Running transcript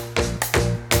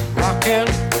rocking,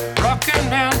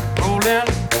 rocking and rolling.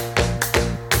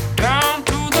 Down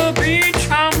to the beach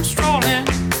I'm strolling,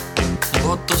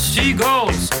 but the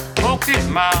seagulls poke at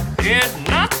my head,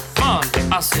 not fun.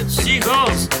 I said,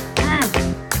 seagulls,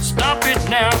 stop it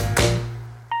now.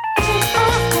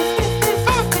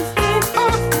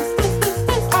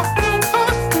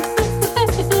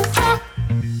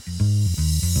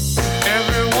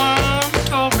 Everyone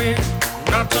told me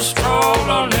not to stroll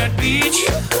on that beach.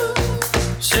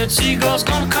 Said seagulls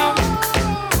gonna come,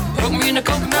 poke me in the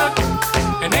coconut,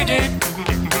 and they did,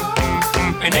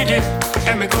 and they did,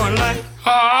 had me going like,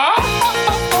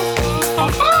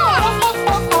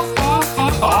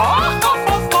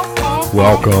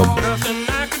 Welcome.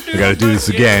 We gotta do this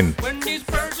again.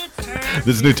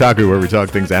 This is Nutaku, where we talk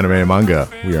things anime and manga.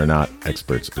 We are not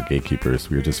experts or gatekeepers.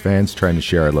 We are just fans trying to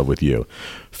share our love with you.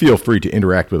 Feel free to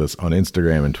interact with us on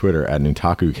Instagram and Twitter at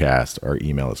NutakuCast. Our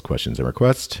email is questions and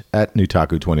requests at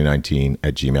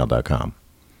nutaku2019@gmail.com.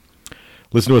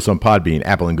 Listen to us on Podbean,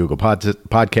 Apple and Google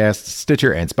Podcasts,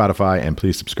 Stitcher, and Spotify. And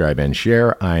please subscribe and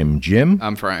share. I'm Jim.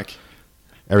 I'm Frank.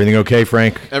 Everything okay,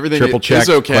 Frank? Everything Triple check, is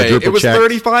okay. It was check.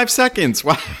 35 seconds.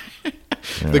 Wow.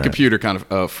 The computer kind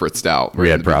of fritzed out. We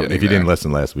had problems. If you didn't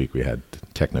listen last week, we had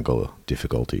technical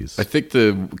difficulties. I think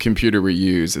the computer we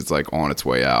use is like on its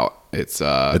way out. It's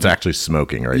actually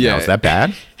smoking right now. Is that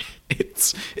bad?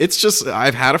 It's just,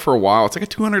 I've had it for a while. It's like a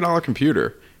 $200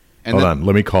 computer. And Hold on.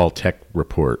 Let me call tech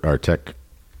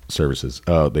services.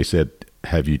 Oh, they said,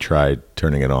 have you tried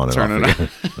turning it on and off again?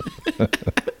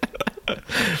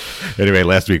 Anyway,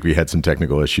 last week we had some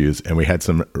technical issues, and we had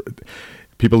some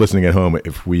people listening at home.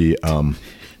 If we,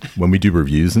 when we do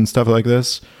reviews and stuff like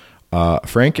this,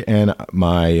 Frank and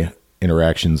my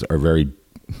interactions are very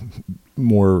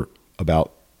more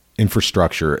about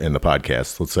infrastructure in the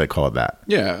podcast. Let's call it that.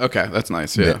 Yeah. Okay. That's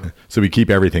nice. Yeah. So we keep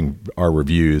everything, our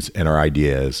reviews and our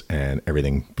ideas and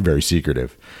everything, very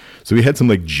secretive. So we had some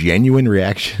like genuine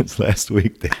reactions last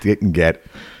week that didn't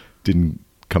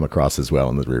come across as well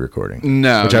in the re-recording.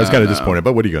 No, which I was kind of disappointed.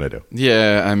 But what are you going to do?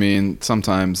 Yeah, I mean,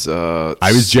 sometimes I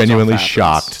was genuinely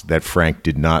shocked that Frank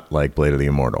did not like Blade of the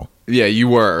Immortal. Yeah, you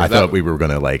were. I thought we were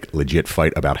going to like legit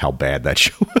fight about how bad that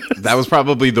show was. That was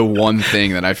probably the one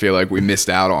thing that I feel like we missed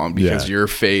out on, because your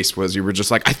face was, you were just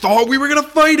like, I thought we were going to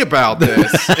fight about this.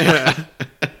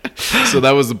 So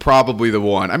that was probably the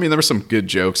one. I mean, there were some good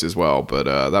jokes as well, but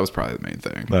that was probably the main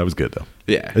thing. That was good though.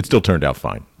 Yeah. It still turned out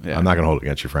fine. Yeah. I'm not going to hold it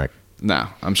against you, Frank. No,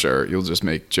 I'm sure you'll just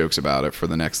make jokes about it for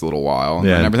the next little while, and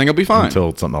everything will be fine.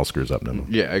 Until something else screws up. Then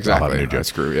yeah, exactly. I'll have a new joke.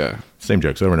 Screw, yeah. Same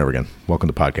jokes over and over again. Welcome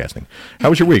to podcasting. How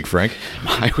was your week, Frank?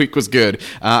 My week was good.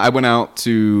 I went out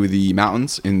to the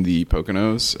mountains in the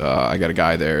Poconos. I got a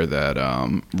guy there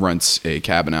that rents a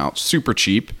cabin out super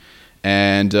cheap,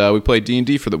 and we played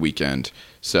D&D for the weekend.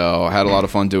 So I had a lot of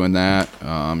fun doing that.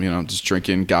 Just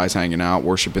drinking, guys hanging out,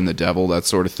 worshiping the devil, that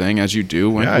sort of thing, as you do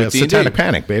with D&D. Satanic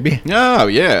Panic, baby. Oh,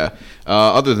 yeah.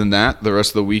 Other than that, the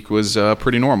rest of the week was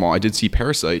pretty normal. I did see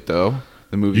Parasite, though.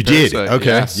 The movie You Parasite. did?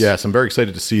 Okay. Yes. I'm very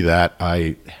excited to see that.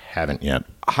 I haven't yet.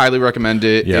 Highly recommend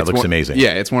it. Yeah, it looks amazing.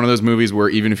 Yeah, it's one of those movies where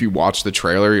even if you watch the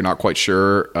trailer, you're not quite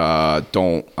sure.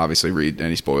 Don't obviously read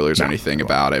any spoilers or anything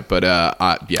about it. But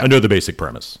yeah, I know the basic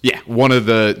premise. Yeah,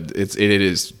 it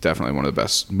is definitely one of the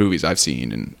best movies I've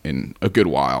seen in a good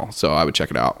while. So I would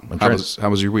check it out. How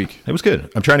was your week? It was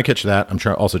good. I'm trying to catch that. I'm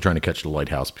also trying to catch The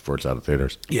Lighthouse before it's out of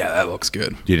theaters. Yeah, that looks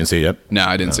good. You didn't see it yet? No,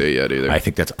 I didn't see it yet either. I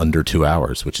think that's under 2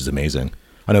 hours, which is amazing.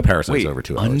 I know Parasite's over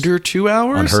 2 hours. Under 2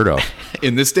 hours? Unheard of.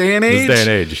 In this day and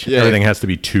age? Yeah. Everything has to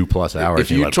be 2+ hours.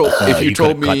 If you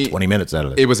told me cut 20 minutes out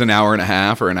of it. It was an hour and a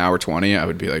half or an hour 20, I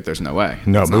would be like, there's no way.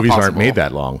 No, movies aren't made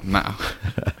that long. No.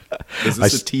 Is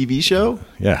this a TV show?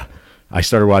 Yeah. I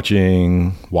started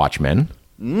watching Watchmen.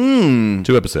 2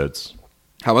 episodes.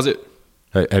 How was it?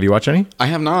 Have you watched any? I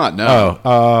have not, no.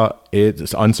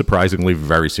 It's unsurprisingly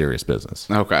very serious business.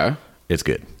 Okay. It's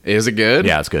good. Is it good?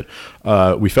 Yeah, it's good.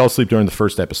 We fell asleep during the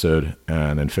first episode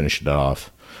and then finished it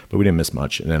off, but we didn't miss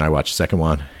much. And then I watched the second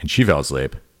one, and she fell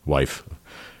asleep, wife.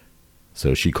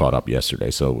 So she caught up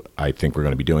yesterday. So I think we're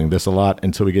going to be doing this a lot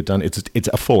until we get done. It's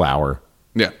a full hour.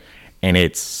 Yeah. And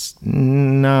it's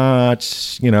not,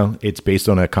 it's based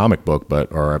on a comic book,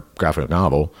 or a graphic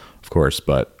novel, of course,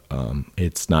 but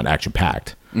it's not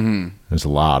action-packed. Mm-hmm. There's a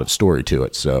lot of story to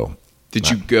it, so... Did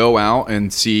you go out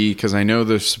and see, because I know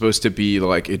there's supposed to be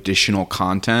like additional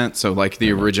content, so like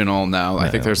the original, I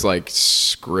think there's like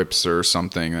scripts or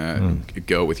something that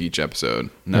go with each episode.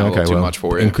 A little too much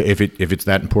for you. If it's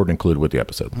that important, include with the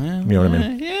episode. You know what I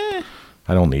mean? Yeah.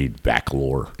 I don't need back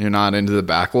lore. You're not into the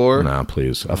back lore? No,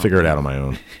 please. I'll figure it out on my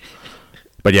own.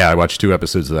 But yeah, I watched 2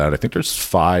 episodes of that. I think there's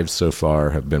 5 so far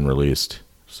have been released.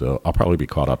 So I'll probably be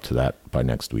caught up to that by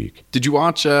next week. Did you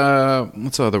watch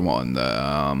what's the other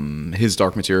one? His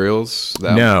Dark Materials?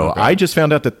 No, okay. I just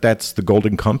found out that that's the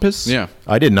Golden Compass. Yeah.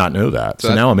 I did not know that.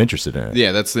 So now I'm interested in it.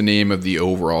 Yeah, that's the name of the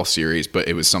overall series, but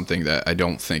it was something that I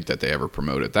don't think that they ever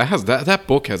promoted. That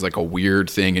book has like a weird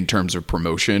thing in terms of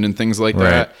promotion and things like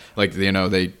that. Right. Like, you know,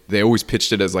 they always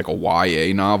pitched it as like a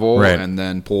YA novel, right. And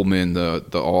then Pullman, the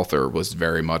author, was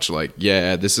very much like,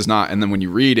 yeah, this is not. And then when you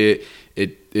read it,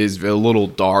 it is a little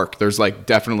dark. There's like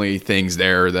definitely things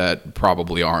there that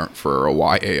probably aren't for a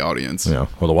YA audience. Yeah.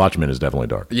 Well, The Watchmen is definitely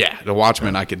dark. Yeah, The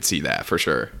Watchmen, I could see that for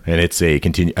sure. And it's I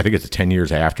think it's 10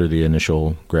 years after the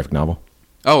initial graphic novel.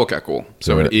 Oh, okay, cool.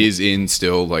 So So it is in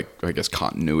still like, I guess,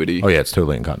 continuity. Oh yeah, it's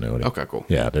totally in continuity. Okay, cool.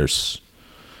 Yeah,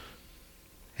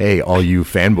 hey, all you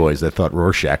fanboys that thought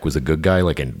Rorschach was a good guy,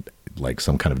 like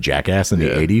some kind of jackass in the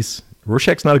 80s.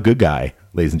 Rorschach's not a good guy,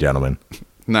 ladies and gentlemen.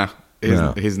 No.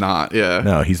 He's not. Yeah.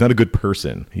 No, he's not a good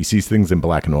person. He sees things in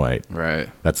black and white. Right.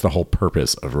 That's the whole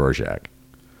purpose of Rorschach.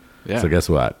 Yeah. So guess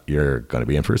what? You're going to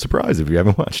be in for a surprise if you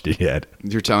haven't watched it yet.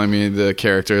 You're telling me the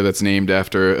character that's named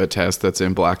after a test that's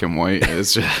in black and white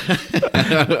is just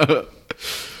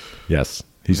Yes,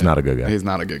 he's not a good guy. he's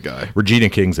not a good guy. Regina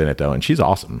King's in it though, and she's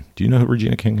awesome. Do you know who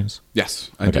Regina King is?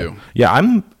 Yes, I do. Yeah,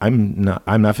 I'm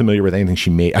not familiar with anything she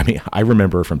made. I mean, I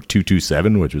remember her from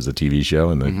 227, which was a TV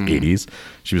show in the 80s.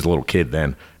 She was a little kid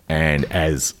then, and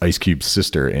as Ice Cube's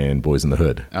sister in Boys in the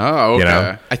Hood. Oh, okay. You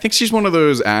know? I think she's one of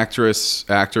those actors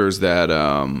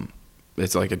that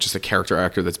it's like just a character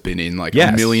actor that's been in like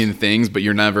a million things, but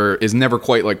is never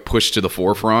quite like pushed to the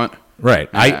forefront. Right.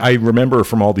 Yeah. I remember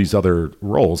from all these other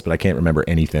roles, but I can't remember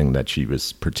anything that she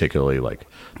was particularly like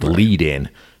the lead in.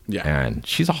 Yeah. And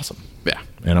she's awesome. Yeah.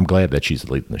 And I'm glad that she's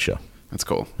the lead in the show. That's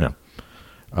cool. Yeah.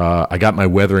 I got my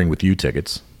Weathering with You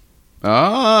tickets.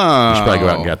 Oh. You should probably go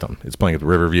out and get them. It's playing at the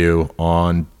Riverview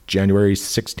on January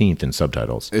 16th in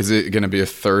subtitles. Is it going to be a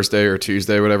Thursday or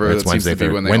Tuesday, whatever? It's Wednesday,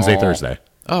 Thursday.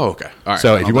 Oh, okay. All right.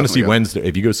 So if you want to see Wednesday,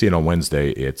 if you go see it on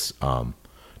Wednesday, it's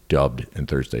dubbed and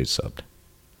Thursday's subbed.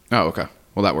 Oh, okay.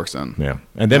 Well, that works then. Yeah.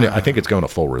 And then I think it's going to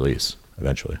full release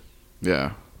eventually.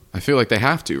 Yeah. I feel like they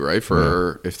have to, right?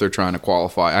 If they're trying to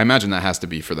qualify. I imagine that has to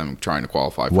be for them trying to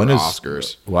qualify for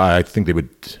Oscars. Well, I think they would.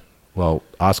 Well,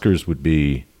 Oscars would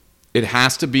be. It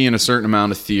has to be in a certain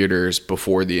amount of theaters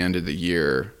before the end of the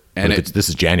year. And this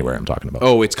is January I'm talking about.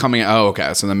 Oh, it's coming. Oh,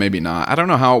 okay. So then maybe not. I don't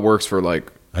know how it works for like.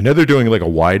 I know they're doing like a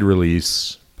wide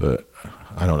release, but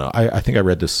I don't know. I think I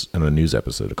read this in a news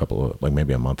episode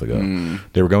maybe a month ago.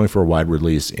 They were going for a wide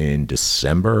release in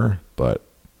December, but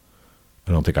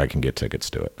I don't think I can get tickets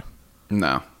to it.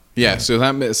 No. Yeah, so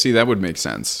that would make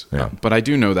sense. Yeah. But I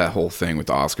do know that whole thing with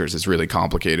the Oscars is really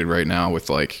complicated right now with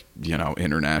like, you know,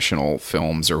 international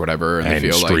films or whatever. And they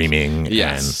feel streaming.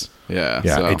 Yes. Yeah.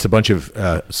 Yeah. So. It's a bunch of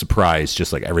surprise,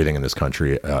 just like everything in this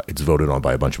country. It's voted on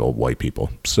by a bunch of old white people.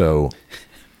 So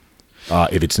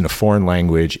if it's in a foreign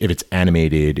language, if it's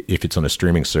animated, if it's on a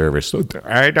streaming service,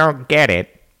 I don't get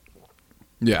it.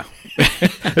 Yeah.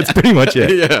 That's pretty much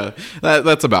it. Yeah.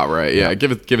 That's about right. Yeah.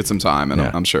 Give it some time and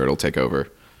I'm sure it'll take over.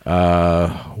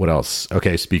 What else?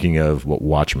 Okay, speaking of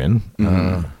Watchmen,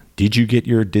 did you get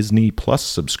your Disney Plus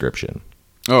subscription?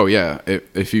 Oh yeah.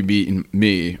 If you beat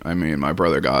me, I mean, my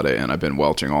brother got it, and I've been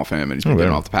welching off him, and he's been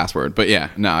getting off the password. But yeah,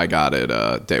 no, I got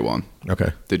it day one.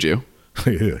 Okay. Did you?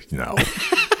 No.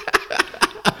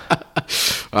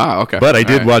 Ah, okay. But I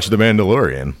did watch The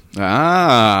Mandalorian.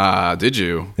 Ah, did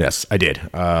you? Yes, I did.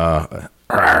 I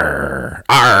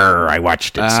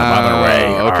watched it some other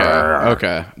way.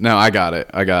 Okay. No, I got it.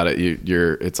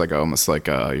 You're. It's like almost like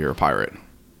you're a pirate.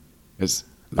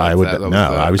 I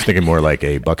was thinking more like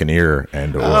a buccaneer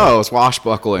and. Oh,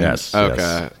 swashbuckling. Yes.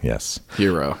 Okay. Yes.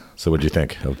 Hero. So, what did you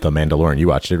think of The Mandalorian? You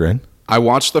watched it, right? I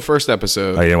watched the first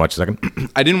episode. Oh, you didn't watch the second?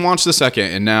 I didn't watch the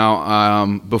second, and now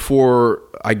before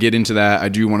I get into that, I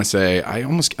do want to say I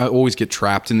always get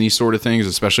trapped in these sort of things,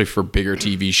 especially for bigger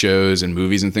TV shows and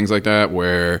movies and things like that,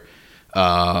 where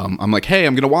I'm like, hey,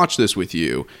 I'm going to watch this with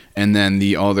you. And then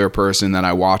the other person that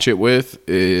I watch it with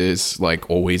is like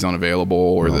always unavailable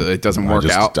or it doesn't work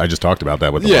out. I just talked about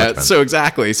that with the Watchmen. So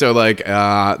exactly. So like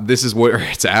this is where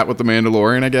it's at with The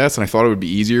Mandalorian, I guess. And I thought it would be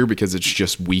easier because it's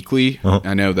just weekly.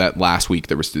 I know that last week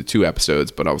there was the 2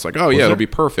 episodes, but I was like, it'll be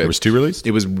perfect. There was 2 released?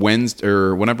 It was Wednesday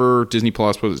or whenever Disney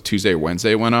Plus was Tuesday or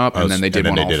Wednesday went up, and then they did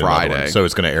one on Friday. So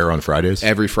it's going to air on Fridays?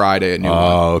 Every Friday a new one.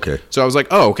 Oh, okay. So I was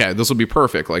like, okay, this will be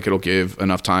perfect. Like it'll give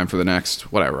enough time for the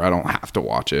next whatever. I don't have to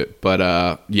watch it.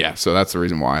 But yeah, so that's the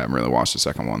reason why I haven't really watched the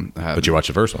second one. But you watched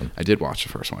the first one? I did watch the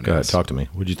first one. Go ahead, talk to me.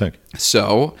 What did you think?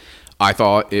 So I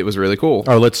thought it was really cool.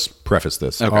 Oh, let's preface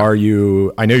this. Okay.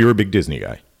 I know you're a big Disney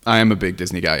guy. I am a big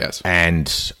Disney guy, yes.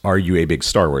 And are you a big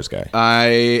Star Wars guy? I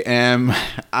am.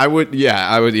 I would.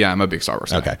 Yeah, I'm a big Star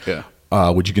Wars guy. Okay. Yeah.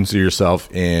 Would you consider yourself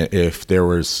if there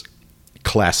was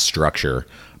class structure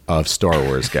of Star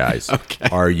Wars guys?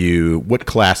 Okay. What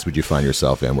class would you find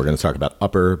yourself in? We're going to talk about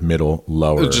upper, middle,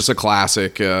 lower. Just a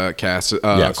classic cast,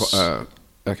 Yes.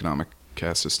 economic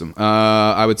caste system.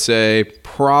 I would say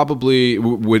probably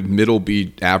would middle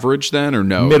be average then, or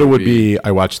no? Middle would be I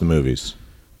watch the movies.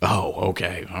 Oh,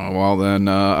 okay. Oh, well, then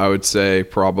I would say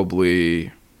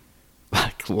probably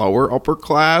like lower upper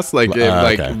class, like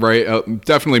okay. right,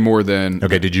 definitely more than.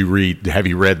 Okay, have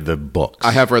you read the books?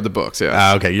 I have read the books.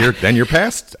 Yeah. Okay, you're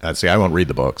past. See, I won't read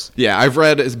the books. Yeah, I've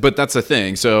read, but that's the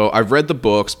thing. So I've read the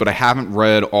books, but I haven't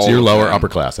read all. So you're of lower them. upper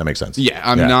class. That makes sense. Yeah,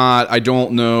 I'm not. I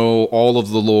don't know all of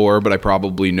the lore, but I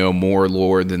probably know more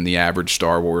lore than the average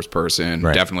Star Wars person.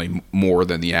 Right. Definitely more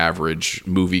than the average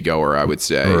moviegoer, I would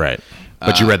say. Right.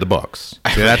 But you read the books.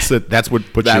 See, that's what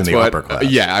puts you in the upper class.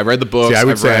 Yeah, I read the books. See, I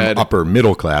would I've say read, I'm upper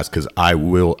middle class because I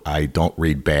don't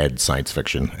read bad science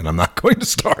fiction, and I'm not going to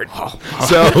start.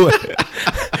 So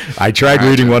I tried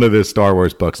reading one of the Star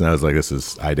Wars books, and I was like,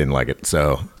 I didn't like it.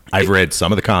 So I've read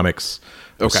some of the comics.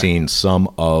 I've seen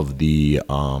some of the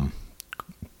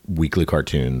weekly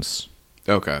cartoons.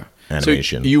 Okay.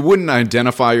 Animation. So you wouldn't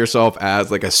identify yourself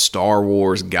as like a Star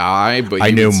Wars guy, but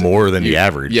I know more than the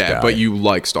average guy. But you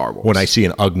like Star Wars. When I see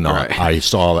an Ugnaught, Right. I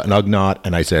saw an Ugnaught,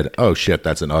 and I said, "Oh shit,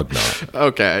 that's an Ugnaught."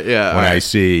 Okay, yeah. When I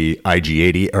see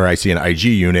IG-80 or I see an IG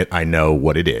unit, I know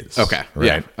what it is. Okay, right?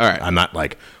 yeah, all right. I'm not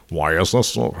like, "Why is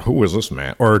this? Who is this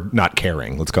man?" Or not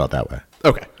caring. Let's call it that way.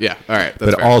 Okay, yeah, all right.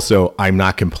 That's But fair. also, I'm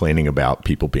not complaining about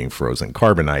people being frozen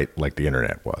carbonite like the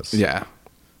internet was. Yeah.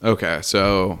 Okay,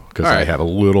 so Because all I right. have a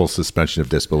little suspension of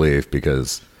disbelief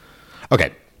because,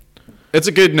 okay, It's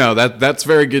a good that's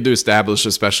very good to establish,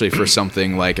 especially for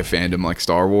something like a fandom like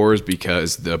Star Wars,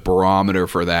 because the barometer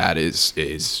for that is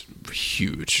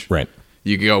huge. right.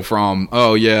 You go from,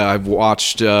 oh yeah, I've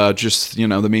watched just the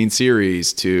main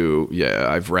series to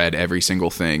I've read every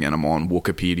single thing and I'm on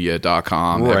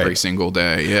Wikipedia.com Right. every single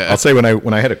day. Yeah. I'll say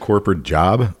when I had a corporate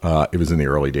job, it was in the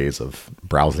early days of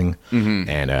browsing,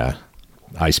 and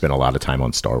I spent a lot of time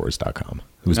on StarWars.com.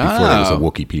 It was before there was a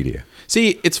Wikipedia.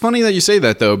 See, it's funny that you say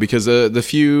that though, because the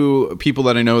few people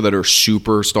that I know that are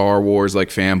super Star Wars like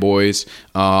fanboys,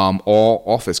 all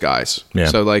office guys. Yeah.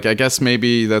 So like, I guess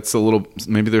maybe there's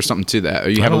something to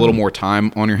that. You have a little more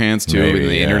time on your hands too Maybe, in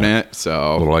the yeah. internet. A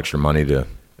So little extra money to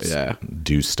Yeah.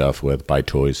 do stuff with, buy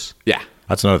toys. yeah,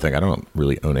 That's another thing. I don't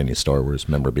really own any Star Wars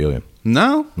memorabilia.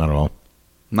 no, Not at all.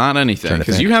 not anything. Trying to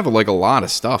Because think. you have like a lot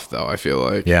of stuff though. I feel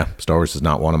like. Yeah, Star Wars is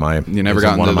not one of my. You never isn't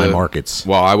got one of into my the markets.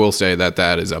 Well, I will say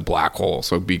that is a black hole.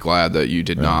 So be glad that you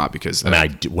did not, because I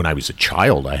mean, when I was a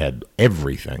child, I had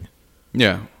everything,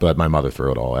 yeah, but my mother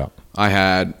threw it all out. I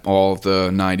had all of the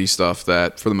 '90s stuff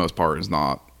that, for the most part, is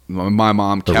not. My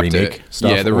mom kept remake it.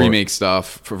 stuff, Yeah, the or- remake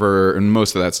stuff and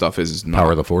most of that stuff is not.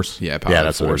 Power of the Force. Yeah, Power of the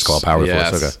that's what it's Force. called. Power of the Yes.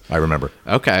 Force. Okay, I remember.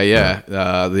 Okay, yeah,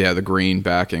 the green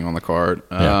backing on the card.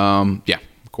 Yeah,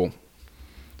 cool.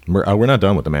 We're not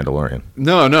done with the Mandalorian.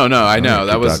 No, I know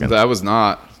keep talking. that was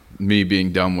not me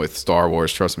being done with Star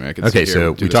Wars. Trust me, I could. Okay, sit here so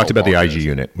and do we this talked whole about the IG podcast.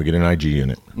 unit. We get an IG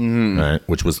unit, right,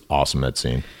 which was awesome. That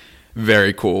scene.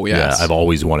 Very cool. Yes. Yeah, I've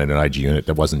always wanted an IG unit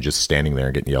that wasn't just standing there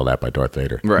and getting yelled at by Darth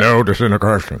Vader. Right. No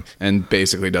disintegration. And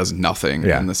basically does nothing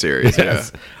Yeah. in the series.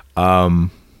 Yes. Yeah.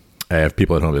 I have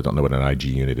people at home that don't know what an IG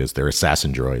unit is. They're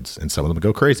assassin droids, and some of them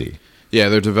go crazy. Yeah,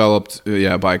 they're developed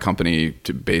by a company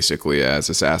to basically as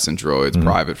assassin droids, Mm-hmm.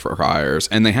 private for hires,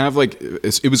 and they have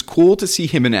it was cool to see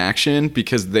him in action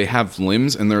because they have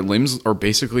limbs and their limbs are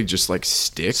basically just like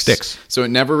sticks. Sticks. So it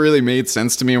never really made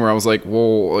sense to me where I was like,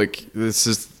 well, like this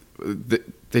is.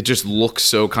 They just look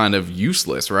so kind of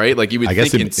useless, right? Like you would I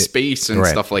guess think in space and right.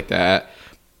 stuff like that,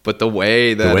 but the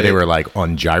way They were like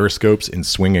on gyroscopes and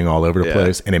swinging all over the Yeah.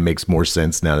 place, and it makes more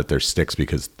sense now that they're sticks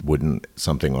because wouldn't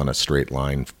something on a straight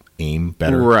line aim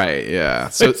better? right, yeah.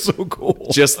 So It's so cool.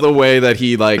 just the way that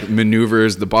he like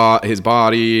maneuvers his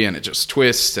body and it just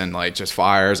twists and like just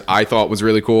fires, I thought was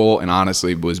really cool, and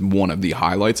honestly was one of the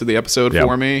highlights of the episode Yeah.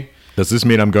 for me. Does this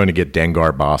mean I'm going to get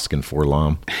Dengar Bosk and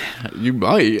Forlom? You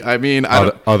might. I mean, I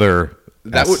don't, Other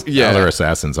Other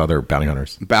assassins, other bounty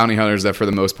hunters. bounty hunters that for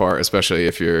the most part, especially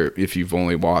if you've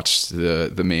only watched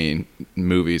the main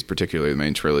movies, particularly the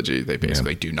main trilogy, they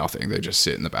basically do nothing. They just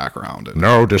sit in the background. And,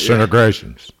 No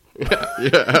disintegrations.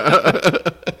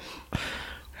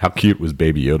 How cute was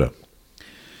Baby Yoda?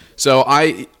 So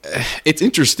it's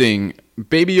interesting.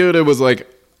 Baby Yoda was like,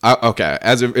 Okay,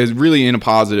 as really in a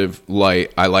positive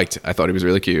light, I thought he was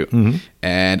really cute,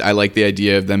 and I like the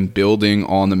idea of them building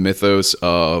on the mythos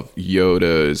of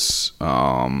Yoda's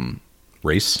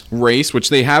race, which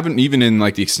they haven't, even in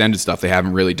like the extended stuff, they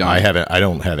haven't really done. I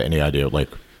don't have any idea. Like,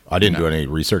 I didn't do any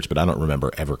research, but I don't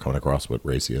remember ever coming across what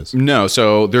race he is. No,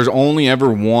 so there's only ever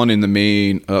one in the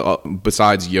main,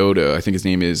 besides Yoda. I think his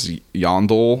name is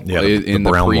Yondel in the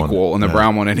prequel, and the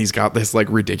brown one, and he's got this like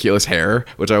ridiculous hair,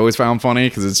 which I always found funny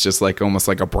because it's just like almost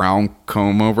like a brown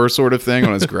comb over sort of thing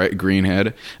on his green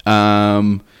head.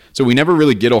 So we never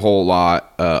really get a whole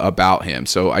lot about him.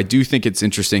 So I do think it's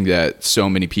interesting that so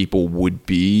many people would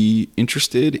be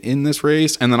interested in this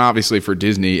race. And then obviously for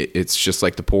Disney, it's just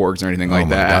like the Porgs or anything like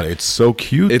that. God, it's so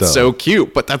cute. It's so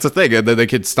cute. But that's the thing. They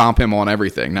could stomp him on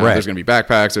everything. Now there's going to be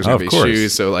backpacks. There's going to be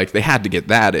shoes. So like they had to get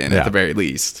that in at the very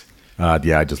least.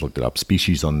 Yeah, I just looked it up.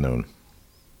 Species unknown.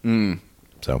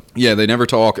 So yeah, they never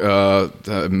talk.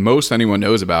 Most anyone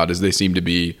knows about is they seem to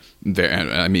be very,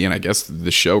 I mean, I guess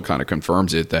the show kind of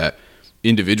confirms it, that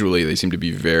individually they seem to be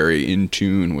very in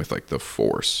tune with like the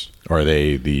Force. Are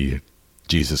they the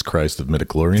Jesus Christ of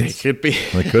midichlorians? They could be.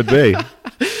 They could be.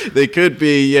 They could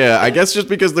be. Yeah, I guess just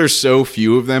because there's so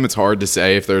few of them, it's hard to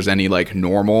say if there's any like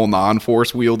normal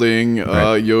non-Force wielding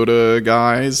Yoda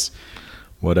guys.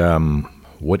 What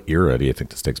era do you think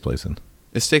this takes place in?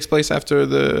 This takes place after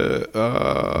the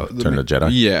Return of the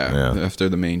Jedi? Yeah, after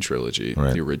the main trilogy,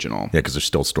 the original. Yeah, because they're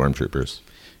still stormtroopers.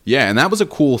 Yeah, and that was a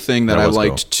cool thing that I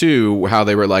liked too, how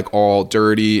they were like all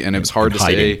dirty, and it was hard to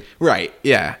say. Right,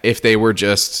 yeah. If they were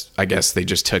just, I guess they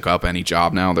just took up any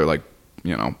job now. They're like,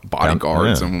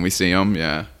 bodyguards, and when we see them,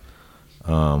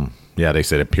 Yeah, they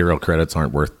said Imperial credits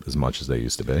aren't worth as much as they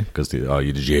used to be. Because, did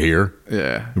you hear?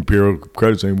 Yeah. Imperial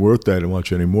credits ain't worth that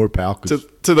much anymore, pal.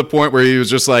 To the point where he was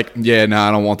just like, yeah, no,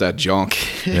 I don't want that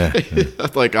junk. Yeah.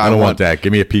 Like, I don't want that.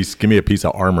 Give me a piece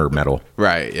of armor metal.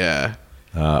 Right, yeah.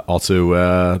 Also,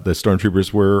 the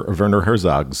stormtroopers were Werner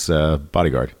Herzog's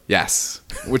bodyguard. Yes,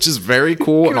 which is very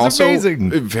cool and also amazing.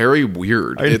 Very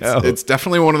weird. It's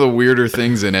definitely one of the weirder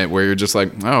things in it where you're just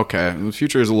like, oh, okay, the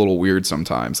future is a little weird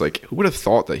sometimes. Like, who would have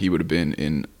thought that he would have been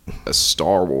in a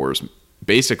Star Wars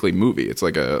basically movie? It's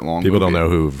like a long. People movie. don't know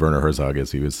who Werner Herzog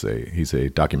is. He's a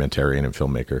documentarian and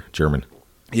filmmaker, German.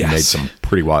 Yes. He made some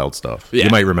pretty wild stuff. Yeah. You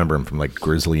might remember him from like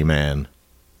Grizzly Man.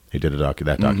 He did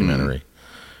that documentary. Mm-hmm.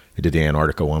 He did the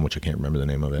Antarctica one, which I can't remember the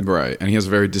name of it. Right, and he has a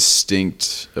very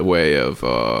distinct way of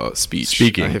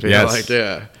speaking. I feel like,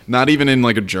 yeah, not even in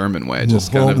like a German way,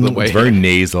 just kind of the way. It's very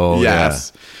nasal.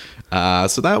 Yes. Yeah.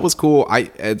 So that was cool.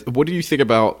 What do you think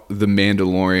about the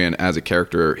Mandalorian as a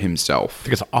character himself? I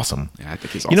think it's awesome. Yeah, I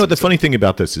think he's awesome. The funny thing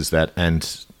about this is that,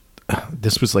 and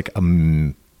this was like a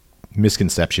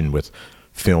misconception with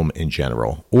film in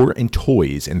general, or in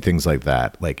toys and things like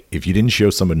that. Like, if you didn't show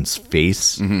someone's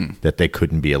face, that they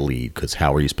couldn't be a lead, because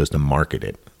how are you supposed to market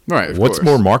it? Right. What's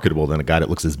more marketable than a guy that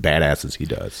looks as badass as he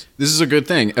does? This is a good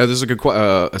thing. This is a good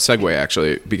a segue,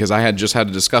 actually, because I had just had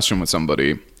a discussion with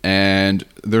somebody, and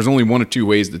there's only one of two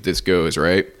ways that this goes,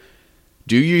 right?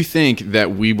 Do you think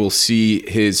that we will see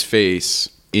his face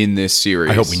in this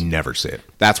series? I hope we never see it.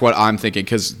 That's what I'm thinking,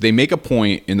 because they make a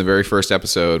point in the very first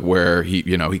episode where he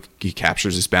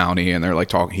captures his bounty, and they're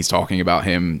like he's talking about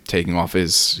him taking off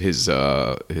his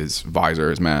visor,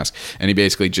 his mask, and he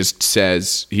basically just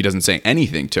says, he doesn't say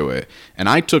anything to it, and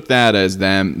I took that as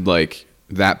them like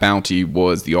that bounty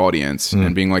was the audience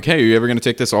and being like, hey, are you ever going to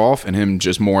take this off? And him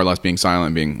just more or less being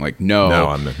silent, being like,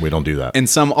 no, we don't do that. And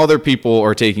some other people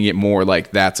are taking it more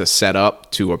like that's a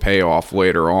setup to a payoff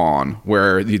later on,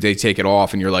 where they take it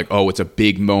off and you're like, oh, it's a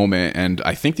big moment. And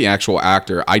I think the actual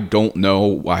actor, I don't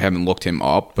know, I haven't looked him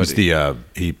up, but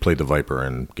he played the Viper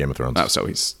in Game of Thrones. Oh, so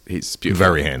he's beautiful.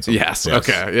 Very handsome. Yes.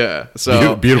 Okay. Yeah.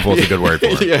 So beautiful is a good word for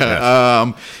him.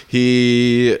 Yeah.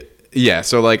 Yes. Yeah,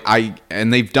 so like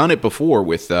and they've done it before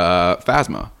with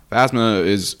Phasma. Phasma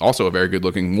is also a very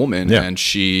good-looking woman, and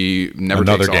she never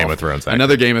takes off.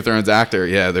 Another Game of Thrones actor.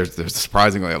 Yeah, there's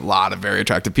surprisingly a lot of very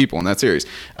attractive people in that series.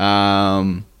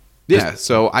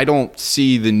 So I don't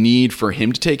see the need for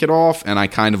him to take it off, and I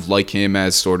kind of like him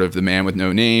as sort of the man with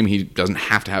no name. He doesn't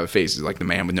have to have a face. He's like the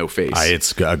man with no face.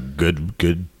 It's a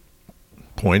good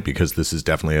point, because this is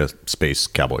definitely a space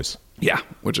cowboys. Yeah,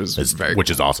 which is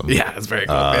awesome. Yeah, it's very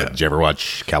cool. Did you ever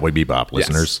watch Cowboy Bebop,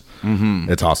 listeners? Yes.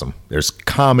 Mm-hmm. It's awesome. There's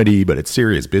comedy, but it's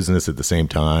serious business at the same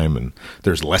time, and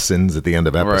there's lessons at the end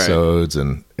of episodes,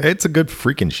 and it's a good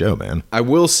freaking show, man. I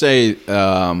will say,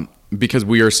 because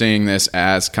we are seeing this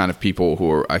as kind of people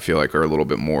who are, I feel like, are a little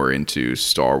bit more into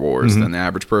Star Wars than the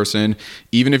average person.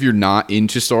 Even if you're not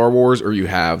into Star Wars, or you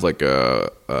have like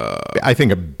I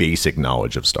think a basic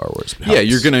knowledge of Star Wars helps. yeah,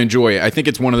 you're going to enjoy it. I think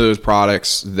it's one of those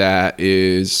products that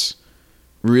is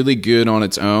really good on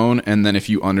its own, and then if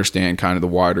you understand kind of the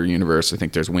wider universe, I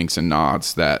think there's winks and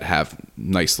nods that have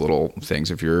nice little things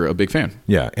if you're a big fan.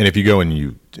 Yeah, and if you go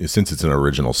and since it's an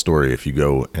original story, if you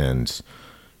go and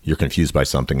you're confused by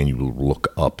something and you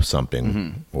look up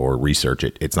something or research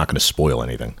it, it's not going to spoil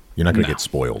anything. You're not going to get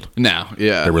spoiled. No,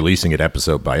 yeah. They're releasing it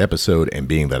episode by episode, and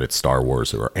being that it's Star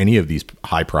Wars or any of these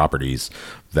high properties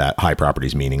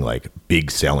meaning like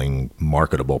big selling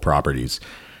marketable properties,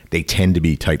 they tend to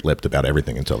be tight-lipped about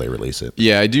everything until they release it.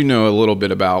 Yeah, I do know a little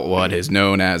bit about what is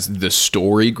known as the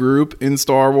story group in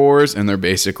Star Wars, and they're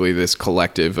basically this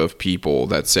collective of people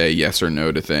that say yes or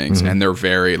no to things, and they're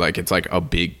very, like, it's like a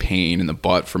big pain in the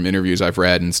butt from interviews I've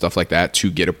read and stuff like that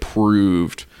to get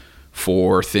approved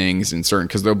for things in certain,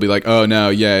 because they'll be like, oh, no,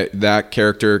 yeah, that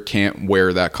character can't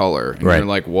wear that color. And you're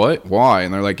like, what? Why?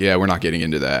 And they're like, yeah, we're not getting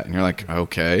into that. And you're like,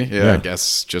 okay, yeah. I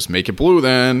guess just make it blue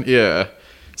then. Yeah.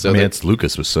 So I mean,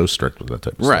 Lucas was so strict with that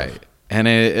type of stuff. Right. And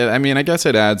I mean, I guess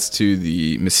it adds to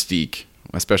the mystique,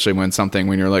 especially when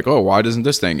you're like, oh, why doesn't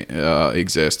this thing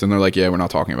exist? And they're like, yeah, we're not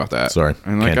talking about that. Sorry.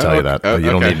 Can't tell you that. You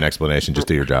don't need an explanation. Just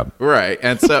do your job. Right.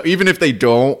 And so even if they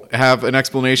don't have an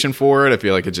explanation for it, I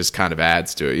feel like it just kind of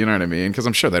adds to it. You know what I mean? Because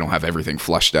I'm sure they don't have everything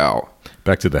fleshed out.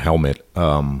 Back to the helmet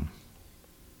and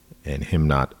him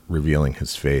not revealing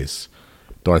his face.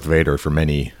 Darth Vader,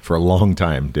 for a long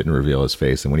time, didn't reveal his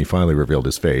face. And when he finally revealed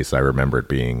his face, I remember it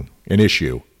being an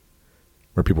issue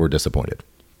where people were disappointed.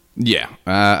 Yeah.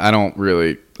 I don't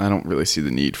really see the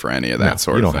need for any of that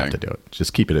sort of thing. You don't have to do it.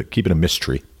 Just keep it a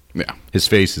mystery. Yeah. His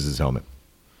face is his helmet.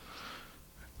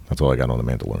 That's all I got on The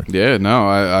Mandalorian. Yeah, no,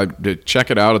 I did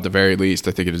check it out at the very least.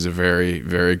 I think it is a very,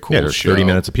 very cool there's show. 30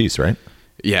 minutes apiece, right?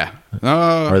 Yeah.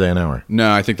 Are they an hour?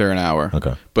 No, I think they're an hour.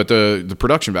 Okay. But the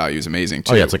production value is amazing,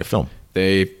 too. Oh, yeah, it's like a film.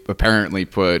 They apparently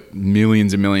put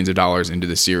millions and millions of dollars into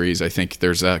the series. I think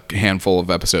there's a handful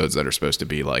of episodes that are supposed to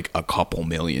be like a couple $1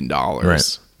 million,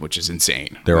 right, which is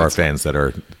insane. There are fans that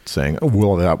are saying, oh,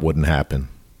 well, that wouldn't happen.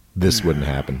 This wouldn't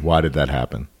happen. Why did that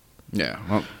happen? Yeah.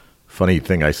 Well, funny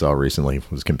thing I saw recently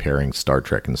was comparing Star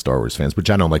Trek and Star Wars fans, which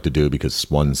I don't like to do because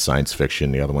one's science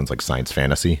fiction, the other one's like science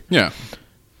fantasy. Yeah.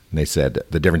 And they said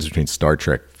the difference between Star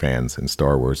Trek fans and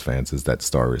Star Wars fans is that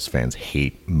Star Wars fans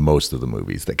hate most of the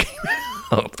movies that came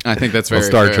out. I think that's very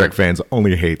Star fair. Trek fans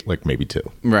only hate like maybe two.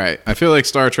 Right. I feel like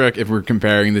Star Trek, if we're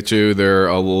comparing the two, they're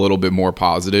a little bit more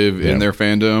positive in their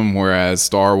fandom, whereas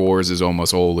Star Wars is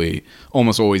almost always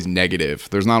negative.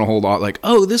 There's not a whole lot like,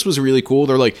 oh, this was really cool.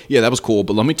 They're like, yeah, that was cool,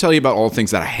 but let me tell you about all the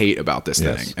things that I hate about this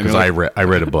thing. Because I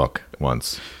read a book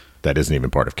once that isn't even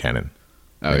part of canon.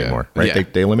 Anymore, right? Yeah.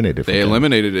 They eliminated it. They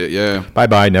eliminated it, yeah.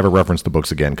 Bye. Never reference the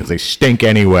books again because they stink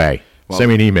anyway. Well, send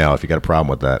me an email if you got a problem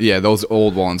with that. Yeah, those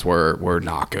old ones were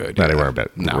not good. No, yeah. they weren't bad.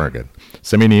 No. They weren't good.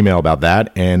 Send me an email about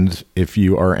that. And if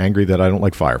you are angry that I don't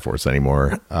like Fire Force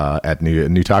anymore, at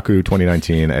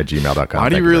nutaku2019@gmail.com. How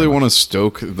do you really want to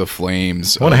stoke the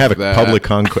flames? I want to have a public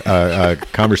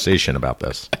conversation about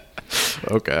this.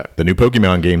 Okay. The new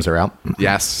Pokemon games are out.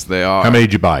 Yes, they are. How many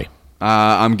did you buy?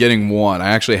 I'm getting one. I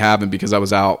actually haven't because I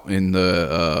was out in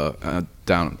the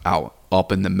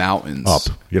up in the mountains. Up.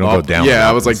 You don't go down. Yeah,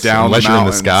 I was like down. Unless the you're in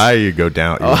the mountains. sky, you go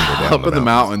down. You go down up in the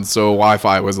mountains. So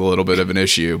Wi-Fi was a little bit of an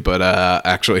issue. But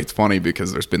actually, it's funny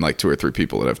because there's been like 2 or 3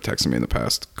 people that have texted me in the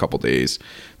past couple days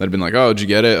that have been like, "Oh, did you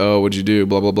get it? Oh, what'd you do?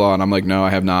 Blah blah blah." And I'm like, "No, I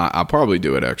have not. I'll probably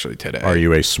do it actually today." Are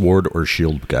you a sword or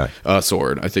shield guy?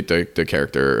 Sword. I think the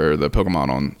character or the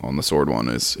Pokemon on the sword one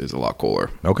is a lot cooler.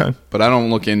 Okay. But I don't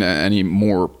look into any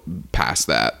more past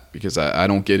that because I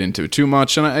don't get into it too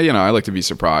much, and I like to be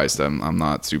surprised. I'm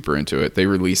not super into it. They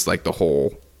released like the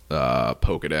whole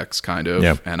Pokedex kind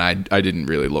of, and I didn't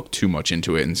really look too much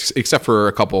into it, except for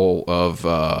a couple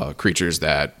of creatures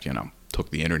that took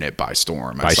the internet by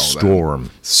storm.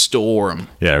 Storm.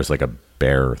 Yeah, there's like a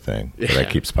bear thing that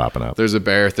keeps popping up. There's a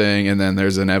bear thing, and then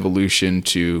there's an evolution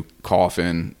to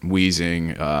Coffin,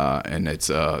 Wheezing, and it's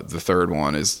the third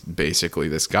one is basically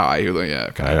this guy who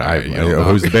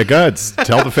who's the big guts?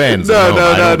 Tell the fans.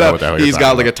 No. He's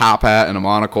got like a top hat and a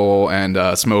monocle,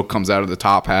 and smoke comes out of the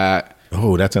top hat.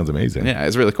 Oh, that sounds amazing. Yeah,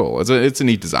 it's really cool. It's a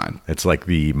neat design. It's like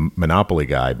the Monopoly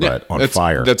guy, but on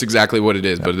fire. That's exactly what it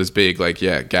is, but this big,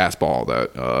 gas ball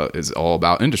that is all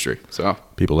about industry. So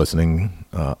people listening,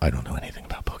 I don't know anything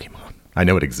about Pokemon. I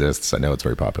know it exists. I know it's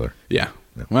very popular. Yeah.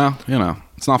 Well,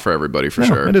 it's not for everybody for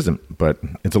sure. It isn't, but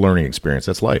it's a learning experience.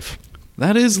 That's life.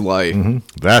 That is life. Mm-hmm.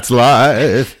 That's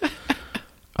life.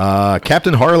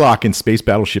 Captain Harlock in Space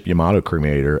Battleship Yamato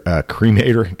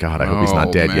cremator. God, I hope he's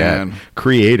not dead man. yet.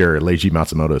 Creator Leiji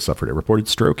Matsumoto suffered a reported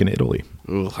stroke in Italy.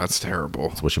 Ooh, that's terrible.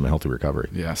 Let's wish him a healthy recovery.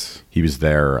 Yes. He was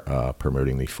there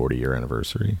promoting the 40-year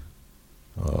anniversary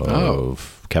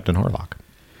of Captain Harlock.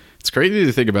 It's crazy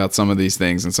to think about some of these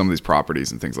things and some of these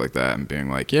properties and things like that and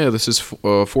being like, yeah, this is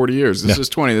 40 years. This is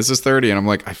 20. This is 30. And I'm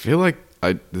like, I feel like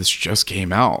this just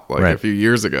came out like a few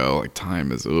years ago. Like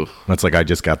time is, ugh. That's like I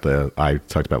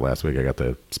talked about last week. I got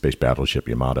the Space Battleship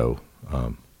Yamato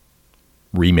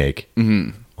remake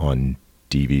on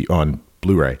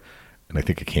Blu-ray. And I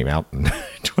think it came out in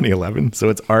 2011. So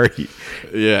it's already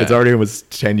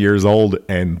almost 10 years old.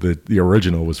 And the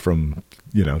original was from,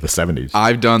 the 70s.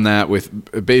 I've done that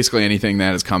with basically anything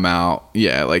that has come out.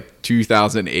 Yeah. Like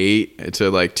 2008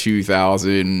 to like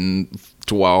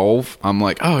 2012. I'm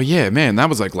like, oh yeah, man, that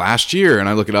was like last year. And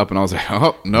I look it up and I was like,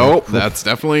 oh, nope, that's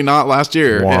definitely not last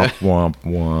year. Womp, womp,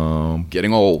 womp.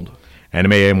 Getting old.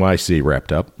 Anime NYC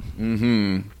wrapped up.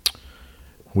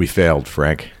 We failed,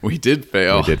 Frank. We did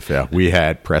fail. We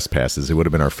had press passes. It would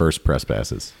have been our first press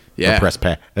passes. Yeah. Or press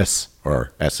pass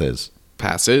or S's.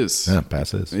 Passes. Yeah,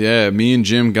 passes. Yeah, me and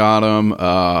Jim got them.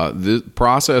 The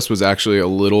process was actually a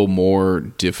little more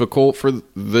difficult for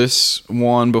this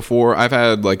one before. I've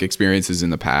had like experiences in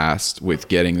the past with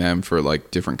getting them for like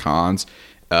different cons.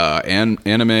 And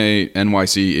Anime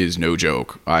NYC is no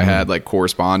joke. I had like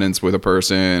correspondence with a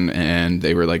person and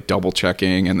they were like double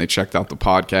checking and they checked out the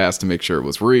podcast to make sure it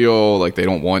was real. Like they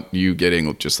don't want you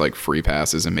getting just like free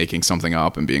passes and making something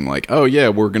up and being like, oh yeah,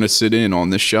 we're going to sit in on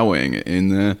this showing in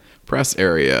the press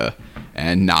area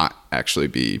and not actually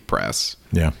be press.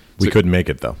 Yeah. We couldn't make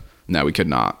it though. No, we could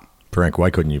not. Frank, why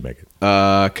couldn't you make it?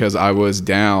 Because I was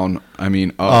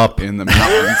up in the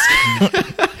mountains.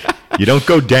 You don't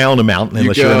go down a mountain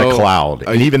unless you're in a cloud.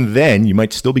 And even then, you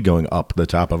might still be going up the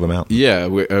top of a mountain. Yeah,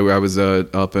 I was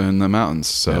up in the mountains,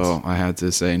 so I had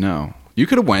to say no. You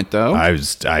could have went, though.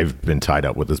 I've been tied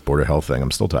up with this Board of Health thing.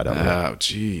 I'm still tied up with it. Oh,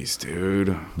 jeez,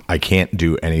 dude. I can't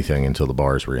do anything until the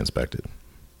bar is re-inspected.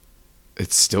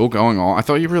 It's still going on. I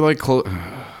thought you were like close.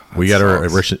 We got our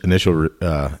initial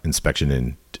inspection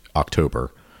in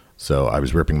October. So I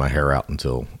was ripping my hair out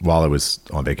while I was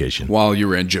on vacation. While you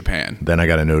were in Japan. Then I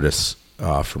got a notice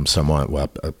from someone. Well,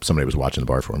 somebody was watching the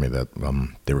bar for me that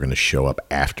they were going to show up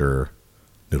after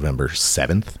November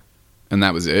 7th. And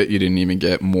that was it? You didn't even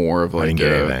get more of like... I didn't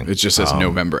get anything. It just says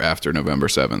after November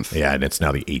 7th. Yeah, and it's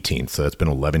now the 18th. So it's been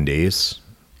 11 days.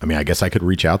 I mean, I guess I could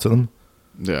reach out to them.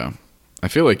 Yeah. I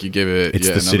feel like you give it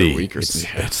another week or so.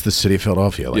 It's the city of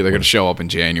Philadelphia. Like they're going to show up in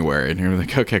January. And you're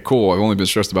like, okay, cool. I've only been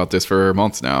stressed about this for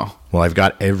months now. Well, I've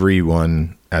got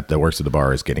everyone that works at the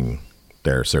bar is getting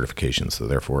their certification. So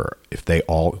therefore,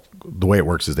 the way it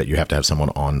works is that you have to have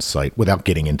someone on site without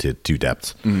getting into too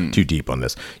deep on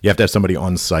this. You have to have somebody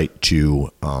on site that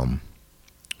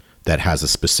has a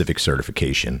specific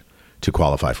certification to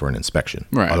qualify for an inspection.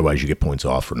 Right. Otherwise, you get points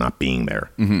off for not being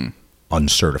there. Mm-hmm.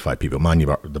 Uncertified people. Mind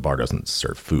you, the bar doesn't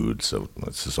serve food, so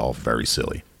this is all very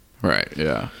silly. Right,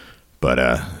 yeah. But,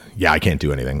 I can't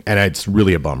do anything. And it's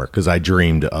really a bummer, because I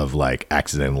dreamed of, like,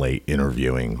 accidentally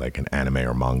interviewing, like, an anime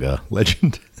or manga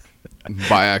legend.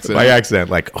 By accident?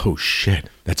 Like, oh, shit,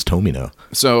 that's Tomino.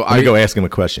 So Let me go ask him a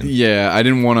question. Yeah, I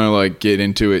didn't want to, like, get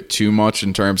into it too much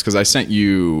in terms, because I sent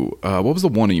you, what was the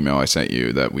one email I sent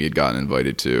you that we had gotten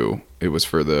invited to? It was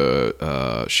for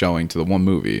the showing to the one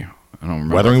movie. I don't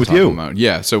remember. Weathering with You.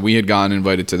 Yeah, so we had gotten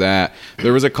invited to that.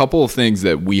 There was a couple of things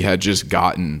that we had just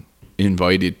gotten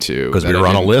invited to. Because we were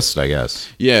on a list, I guess.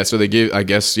 Yeah, so they gave, I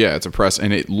guess, it's a press.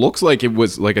 And it looks like it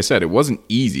was, like I said, it wasn't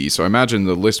easy. So I imagine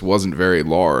the list wasn't very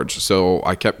large. So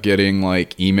I kept getting,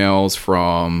 like, emails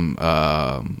from...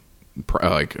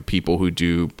 like people who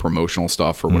do promotional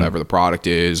stuff for whatever the product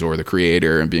is or the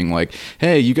creator and being like,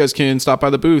 hey, you guys can stop by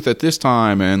the booth at this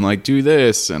time and like do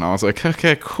this. And I was like,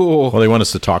 okay, cool. Well, they want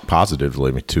us to talk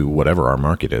positively to whatever our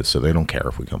market is, so they don't care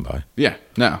if we come by. Yeah,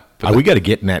 no. We got to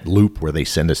get in that loop where they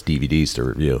send us DVDs to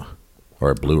review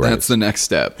or Blu-rays. That's the next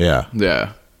step. Yeah.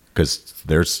 Yeah. Because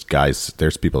there's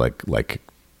people like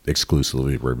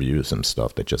exclusively review some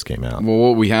stuff that just came out. Well,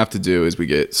 what we have to do is we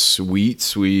get sweet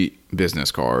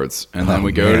business cards, and then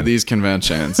we go to these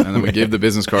conventions, and then we give the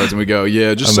business cards, and we go,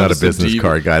 just I'm not a business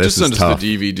card guy. This is tough. Just send us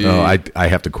the DVD. No, I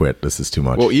have to quit. This is too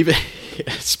much. Well, even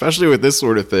especially with this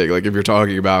sort of thing, like if you're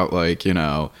talking about like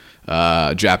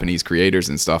Japanese creators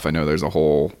and stuff, I know there's a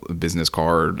whole business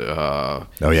card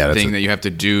thing that you have to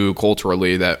do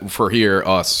culturally that for here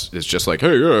us is just like,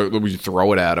 hey, we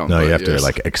throw it at them. No, you have to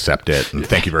like accept it and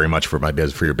thank you very much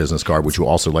for your business card. Would you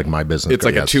also like my business it's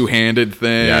card? It's like a two-handed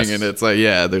thing, and it's like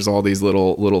there's all these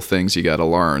little things you got to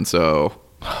learn. So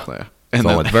And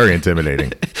So it's very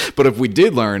intimidating. But if we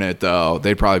did learn it, though,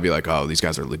 they'd probably be like, "Oh, these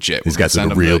guys are legit. These guys are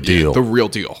the real deal. The real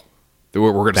deal.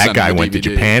 We're going to That guy went to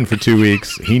Japan for 2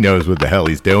 weeks. He knows what the hell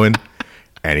he's doing.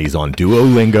 And he's on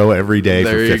Duolingo every day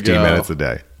for 15 minutes a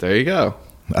day. There you go.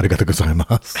 Arigato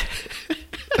gozaimasu.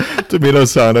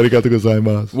 Tomino-san, arigato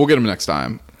gozaimasu. We'll get him next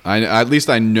time. At least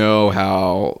I know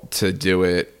how to do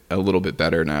it a little bit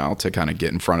better now to kind of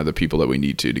get in front of the people that we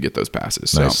need to get those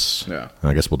passes. So, Nice. yeah.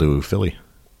 I guess we'll do Philly.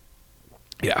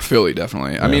 Yeah, Philly,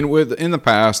 definitely. I mean, in the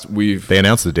past, They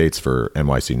announced the dates for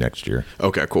NYC next year.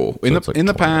 Okay, cool. So it's like In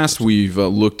the 20 past, we've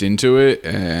looked into it,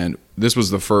 and this was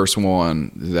the first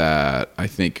one that I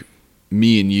think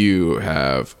me and you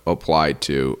have applied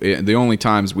to. The only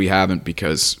times we haven't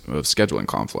because of scheduling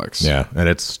conflicts. Yeah, and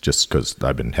it's just because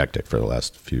I've been hectic for the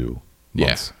last few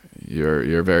months. Yeah,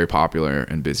 you're very popular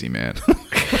and busy, man.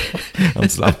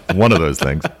 I'm one of those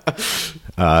things.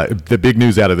 The big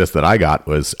news out of this that I got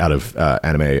was out of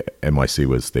Anime NYC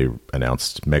was they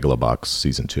announced Megalobox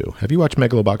Season 2. Have you watched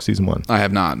Megalobox Season 1? I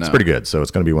have not, no. It's pretty good, so it's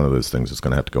going to be one of those things that's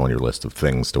going to have to go on your list of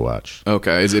things to watch.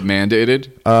 Okay, is it mandated?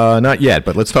 Not yet,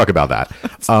 but let's talk about that.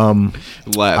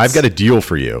 I've got a deal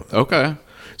for you. Okay.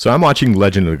 So I'm watching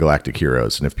Legend of the Galactic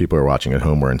Heroes, and if people are watching at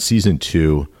home, we're in Season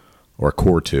 2 or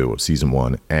Core 2 of Season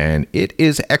 1, and it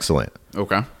is excellent.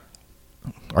 Okay.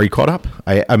 Are you caught up?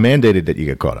 I mandated that you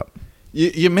get caught up.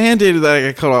 You mandated that I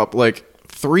get caught up like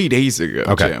 3 days ago,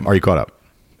 Okay. Jim. Are you caught up?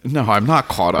 No, I'm not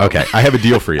caught up. Okay. I have a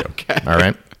deal for you. Okay. All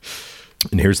right.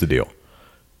 And here's the deal.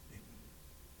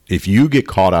 If you get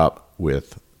caught up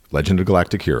with Legend of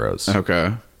Galactic Heroes,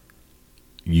 Okay.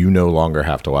 you no longer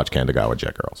have to watch Kandagawa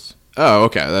Jet Girls. Oh,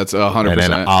 okay. That's 100%. And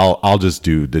then I'll just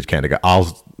do the Kandagawa.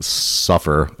 I'll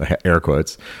suffer, air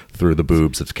quotes, through the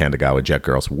boobs of Kandagawa Jet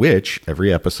Girls, which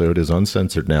every episode is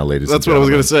uncensored now, ladies That's and what I was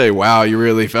gentlemen. going to say. Wow, you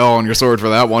really fell on your sword for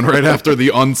that one right after the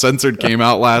uncensored came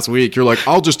out last week. You're like,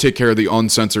 I'll just take care of the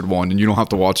uncensored one, and you don't have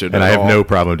to watch it And at I have all. no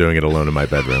problem doing it alone in my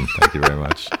bedroom. Thank you very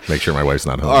much. Make sure my wife's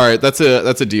not home. All right, that's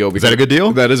a deal. Is that a good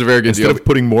deal? That is a very good Instead deal. of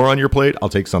putting more on your plate, I'll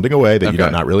take something away that you're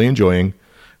Okay. not really enjoying,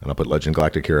 and I'll put Legend of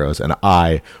Galactic Heroes, and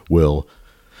I will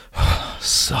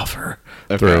suffer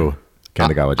through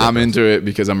Kandagawa Jet I'm Girls. into it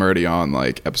because I'm already on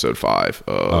like episode 5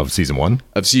 Of Season 1?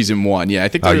 of season 1. Yeah, I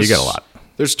think Oh, there's, you get a lot.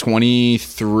 There's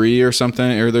 23 or something,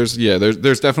 or there's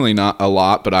definitely not a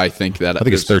lot, but I think that I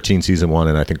think it's 13 Season 1,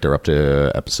 and I think they're up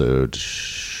to episode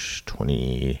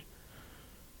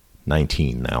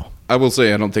 2019 now. I will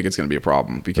say I don't think it's going to be a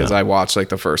problem because No. I watched like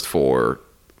the first 4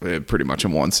 pretty much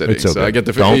in one sitting. It's okay. So I get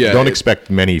the don't expect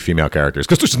many female characters,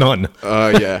 because there's none.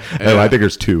 Yeah, And I think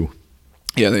there's 2.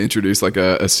 yeah. They introduced like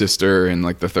a sister in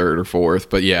like the 3rd or 4th,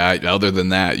 but yeah. Other than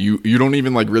that, you don't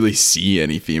even like really see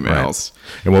any females.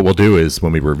 Right. And what we'll do is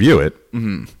when we review it,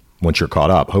 once you're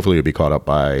caught up, hopefully you'll be caught up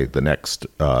by the next,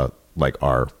 like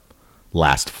our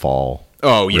last fall.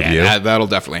 Oh yeah, review. that'll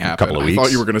definitely happen. Couple of I thought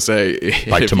weeks. you were going to say By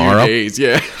in a few tomorrow? days,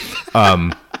 yeah.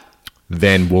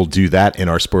 Then we'll do that in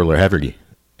our spoiler heavy,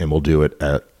 and we'll do it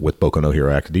with Boku no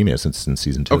Hero Academia since it's in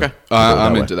Season 2. Okay, We'll go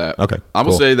I'm way. into that. Okay, I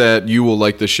will cool. say that you will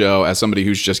like the show as somebody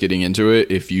who's just getting into it.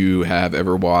 If you have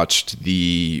ever watched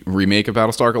the remake of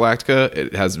Battlestar Galactica,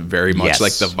 it has very much Yes.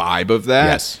 like the vibe of that.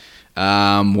 Yes.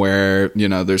 Where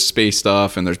there's space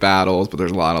stuff and there's battles, but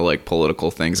there's a lot of like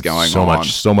political things going so on.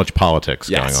 so much politics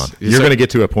Yes. going on. It's You're like- going to get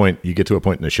to a point. You get to a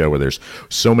point in the show where there's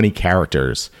so many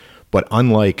characters, but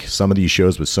unlike some of these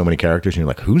shows with so many characters, and you're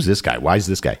like, who's this guy? Why is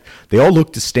this guy? They all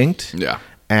look distinct. Yeah.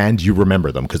 And you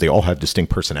remember them because they all have distinct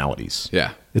personalities.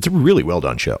 Yeah. It's a really well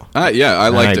done show. Yeah, I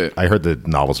liked it. I heard the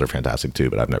novels are fantastic too,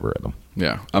 but I've never read them.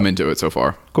 Yeah, I'm into it so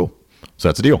far. Cool. So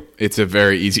that's a deal. It's a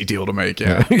very easy deal to make,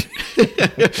 yeah.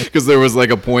 Because there was like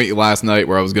a point last night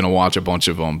where I was going to watch a bunch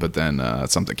of them, but then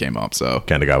something came up. So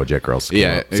Kandagawa Jet Girls.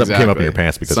 yeah, Something came up in exactly. your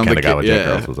pants because Something Kandagawa Jet yeah.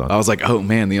 Girls was on. I was like, oh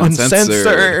man, the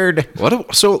uncensored.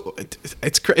 Uncensored. So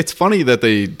it's funny that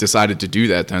they decided to do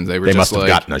that. Then they were They just must have like,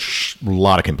 gotten a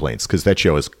lot of complaints because that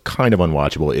show is kind of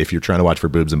unwatchable if you're trying to watch for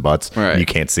boobs and butts. Right. You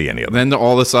can't see any of them. then to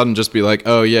all of a sudden just be like,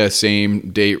 oh yeah, same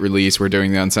date release. We're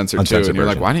doing the uncensored too, Uncensored and you're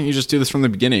like, version. why didn't you just do this from the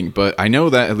beginning? But I know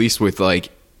that at least with like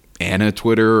Anna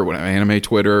Twitter or whatever, anime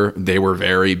Twitter, they were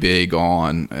very big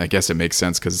on. I guess it makes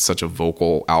sense because it's such a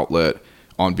vocal outlet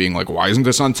on being like, why isn't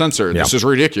this uncensored? Yeah. This is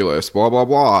ridiculous. Blah blah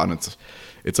blah, and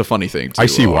it's a funny thing. To I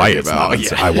see why argue it's about.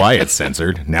 not. Why it's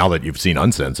censored. Now that you've seen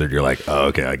uncensored, you're like, oh,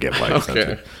 okay, I get why it's Okay.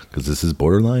 censored because this is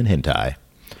borderline hentai.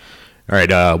 All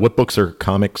right, what books or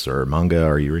comics or manga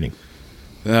are you reading?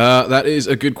 That is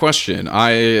a good question.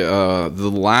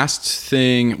 The last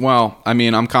thing, well, I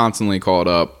mean, I'm constantly caught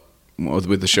up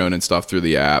with the shonen stuff through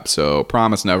the app. So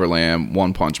Promise Neverland,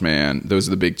 One Punch Man, those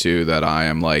are the big two that I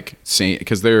am like saying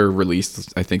because they're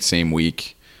released, I think, same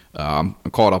week. I'm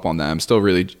caught up on them. Still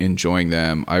really enjoying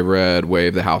them. I read Way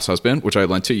of the House Husband, which I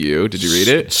lent to you. Did you read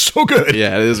it? So good.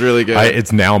 Yeah, it is really good.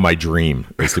 It's now my dream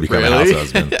is to become a house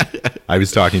husband. I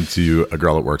was talking to a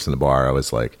girl that works in the bar. I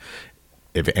was like,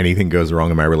 if anything goes wrong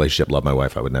in my relationship, love my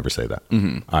wife, I would never say that.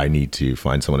 I need to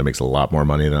find someone that makes a lot more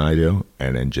money than I do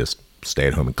and then just stay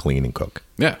at home and clean and cook.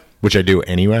 Yeah. Which I do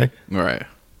anyway. Right.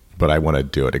 But I want to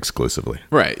do it exclusively.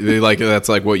 Right. That's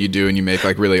like what you do, and you make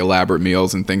like really elaborate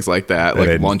meals and things like that,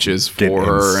 like lunches for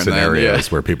her. And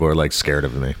scenarios where people are like scared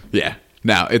of me. Yeah.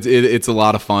 No, it's a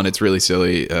lot of fun. It's really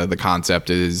silly. The concept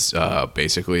is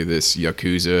basically this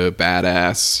Yakuza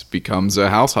badass becomes a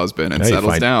house husband and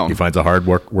settles down. He finds a hard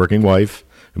working wife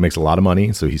who makes a lot of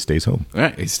money, so he stays home.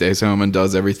 Right. He stays home and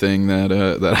does everything that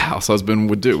a house husband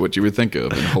would do, what you would think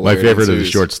of. My favorite of the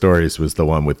short stories was the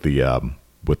one with the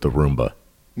Roomba.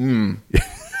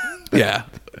 Yeah.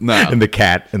 No. And the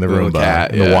cat and the Roomba.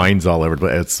 Cat, and the wine's all over.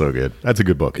 But it's so good. That's a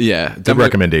good book. Yeah. Good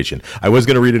recommendation. I was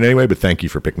going to read it anyway, but thank you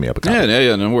for picking me up a copy.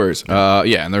 Yeah, no worries.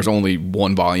 And there's only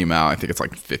one volume out. I think it's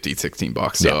like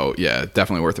 $16. So, yeah,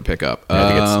 definitely worth a pickup.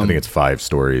 I think it's 5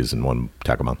 stories and 1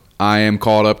 Takamon. I am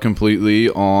caught up completely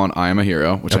on I Am a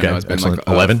Hero, which I know has been excellent. like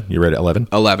 11. You read 11?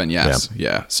 11, yes,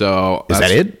 yeah. So is that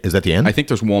it? Is that the end? I think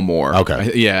there's one more.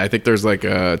 Okay, I think there's like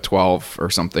a 12 or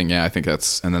something. Yeah, I think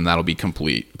and then that'll be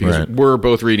complete because we're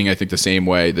both reading, I think, the same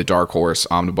way. The Dark Horse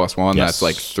Omnibus one, that's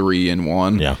like 3 in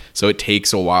 1. Yeah. So it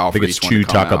takes a while. I think it's 2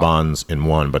 Takabons in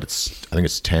 1, but I think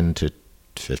it's 10 to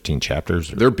 15 chapters.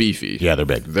 They're beefy. Yeah, they're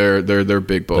big. They're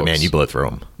big books. But man, you blow through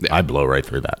them. Yeah. I blow right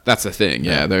through that. That's the thing.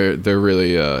 Yeah, they're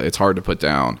really it's hard to put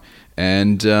down.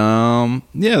 And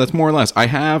that's more or less. I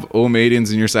have O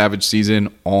Maidens in Your Savage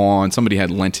Season on. Somebody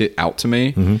had lent it out to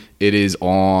me. Mm-hmm. It is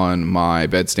on my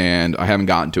bedstand. I haven't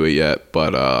gotten to it yet,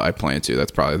 but I plan to.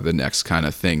 That's probably the next kind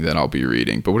of thing that I'll be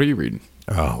reading. But what are you reading?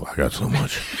 Oh, I got so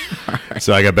much. Right.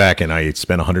 So I got back and I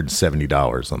spent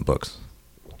 $170 on books.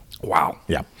 Wow.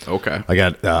 Yeah. Okay.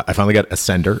 I finally got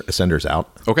Ascender. Ascender's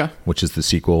out. Okay. Which is the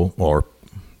sequel,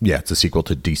 it's a sequel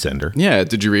to Descender. Yeah.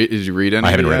 Did you read any? I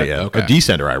haven't read it yet. Okay.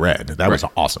 Descender I read. That was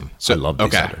awesome. So I love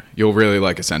Descender. Okay. You'll really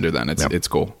like Ascender then. It's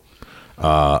cool.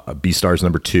 Beastars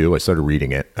number 2. I started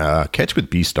reading it. Catch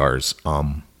with Beastars.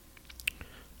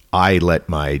 I let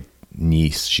my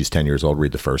niece, she's 10 years old,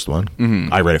 read the first one.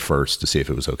 Mm-hmm. I read it first to see if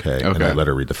it was okay. And I let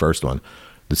her read the first one.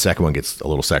 The second one gets a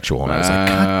little sexual, and I was like,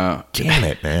 God damn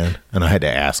it, man. And I had to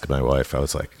ask my wife. I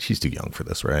was like, she's too young for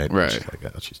this, right? Right. She's like,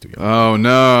 she's too young. Oh,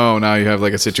 no. Now you have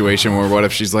like a situation where what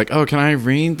if she's like, oh, can I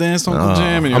read this, Uncle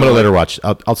Jim? And I'm going to let her watch.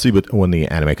 I'll see when the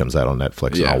anime comes out on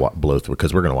Netflix, and I'll blow through,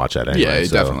 because we're going to watch that anyway. Yeah,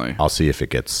 definitely. I'll see if it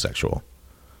gets sexual.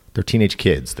 They're teenage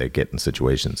kids. They get in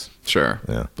situations. Sure.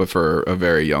 Yeah. But for a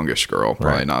very youngish girl,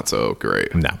 probably not so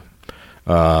great. No.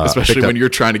 Especially when you're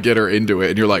trying to get her into it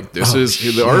and you're like, this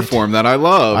is the art form that I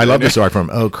love. I love this art form.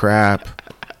 Oh, crap.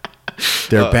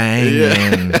 They're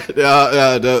banging.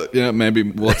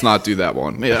 Maybe let's not do that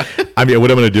one. Yeah. I mean, what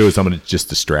I'm going to do is I'm going to just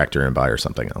distract her and buy her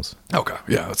something else. Okay.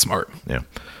 Yeah, that's smart. Yeah.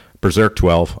 Berserk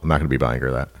 12. I'm not going to be buying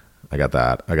her that. I got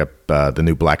that. I got the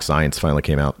new Black Science finally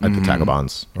came out at the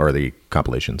Takabons, or the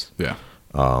compilations. Yeah.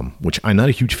 Which I'm not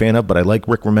a huge fan of, but I like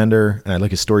Rick Remender and I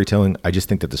like his storytelling. I just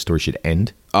think that the story should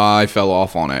end. I fell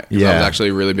off on it. Yeah. I was actually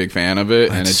a really big fan of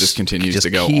it, and it just continues to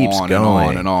go on and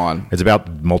on and on. It's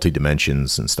about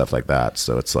multi-dimensions and stuff like that,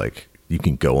 so it's like you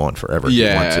can go on forever if you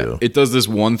want to. It does this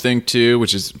one thing too,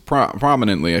 which is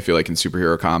prominently, I feel like, in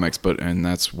superhero comics, and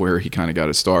that's where he kind of got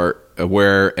to start,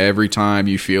 where every time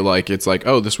you feel like it's like,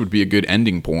 oh, this would be a good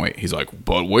ending point, he's like,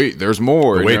 but wait, there's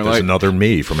more. But wait, there's another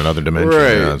me from another dimension.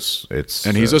 Right. Yeah,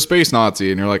 and he's a space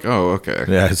Nazi, and you're like, oh, okay.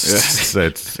 Yeah,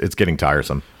 it's getting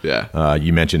tiresome. Yeah.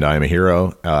 You mentioned I Am a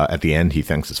Hero. At the end, he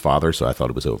thanks his father, so I thought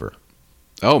it was over.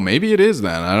 Oh, maybe it is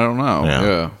then. I don't know.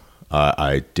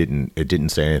 Yeah. It didn't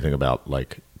say anything about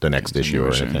like the next issue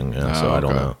or anything, so I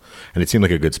don't know. And it seemed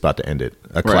like a good spot to end it.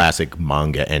 A classic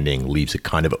manga ending leaves it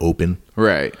kind of open,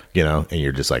 right? And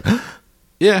you're just like,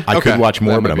 yeah, I could watch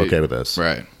more, but I'm okay with this,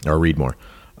 right? Or read more.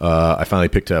 I finally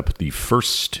picked up the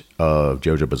first of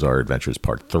JoJo Bizarre Adventures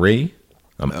Part 3.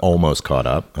 I'm almost caught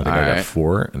up. I think I got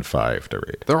 4 and 5 to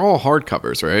read. They're all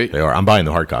hardcovers, right? They are. I'm buying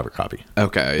the hardcover copy.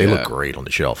 Okay, they look great on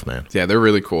the shelf, man. Yeah, they're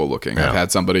really cool looking. Yeah. I've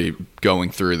had somebody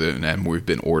going through them, and we've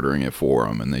been ordering it for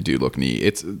them, and they do look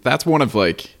neat. That's one of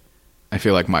like, I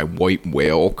feel like my white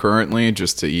whale currently,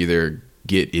 just to either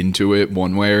get into it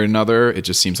one way or another. It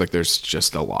just seems like there's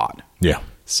just a lot. Yeah.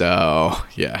 So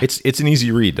yeah, it's an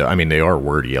easy read though. I mean, they are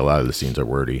wordy. A lot of the scenes are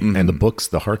wordy, and the books,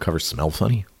 the hardcovers smell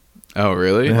funny. Oh,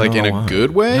 really? Like in a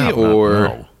good way,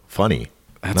 no, funny?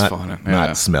 That's fun. Yeah.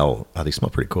 Not smell. Oh, they smell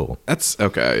pretty cool. That's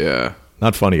okay. Yeah.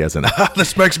 Not funny as in,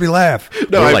 this makes me laugh.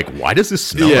 No, Like, why does this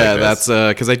smell Yeah, like this?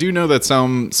 that's because I do know that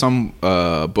some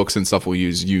books and stuff will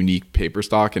use unique paper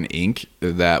stock and ink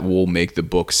that will make the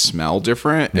book smell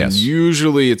different. And Yes.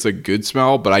 usually it's a good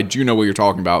smell, but I do know what you're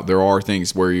talking about. There are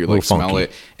things where you like smell funky.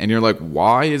 it and you're like,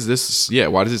 why is this? Yeah,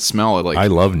 why does it smell like? I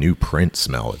love new print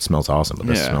smell. It smells awesome, but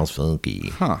this Yeah. smells funky.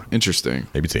 Huh, interesting.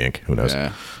 Maybe it's the ink. Who knows?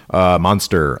 Yeah.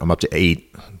 Monster. I'm up to 8.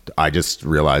 I just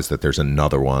realized that there's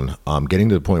another one. I'm getting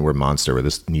to the point where Monster, where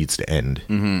this needs to end.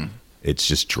 Mm-hmm. It's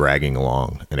just dragging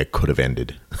along, and it could have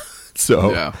ended.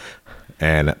 So, Yeah.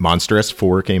 And Monster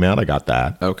S4 came out. I got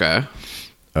that. Okay.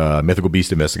 Mythical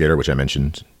Beast Investigator, which I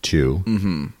mentioned, 2.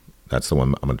 Mm-hmm. That's the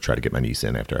one I'm going to try to get my niece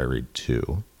in after I read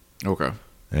 2. Okay.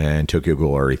 And Tokyo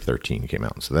Ghoul RE 13 came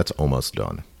out, so that's almost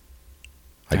done.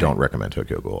 I don't recommend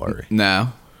Tokyo Ghoul RE.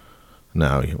 No.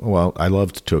 No, well, I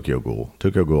loved Tokyo Ghoul.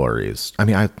 Tokyo Ghoul RE is,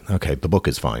 the book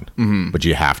is fine, but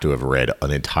you have to have read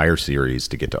an entire series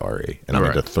to get to RE, and I'm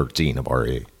Right. into 13 of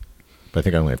RE. But I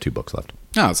think I only have 2 books left.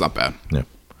 No, it's not bad. Yeah.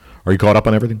 Are you caught up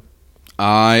on everything?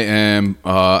 I am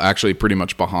actually pretty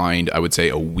much behind, I would say,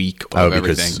 a week of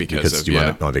everything because you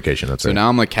went on vacation. That's So right. now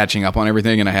I'm like catching up on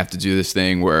everything, and I have to do this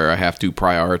thing where I have to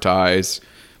prioritize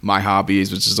my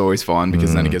hobbies, which is always fun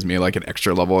because then it gives me like an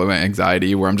extra level of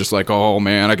anxiety where I'm just like, oh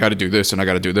man, I got to do this and I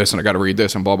got to do this and I got to read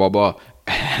this and blah blah blah.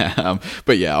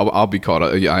 But yeah, I'll be caught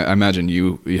up. Yeah, I imagine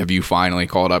you finally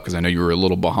caught up because I know you were a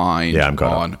little behind. Yeah, I'm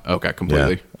caught up. Okay,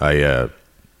 completely. Yeah,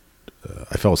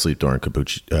 I fell asleep during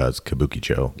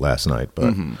Kabukicho last night,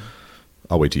 but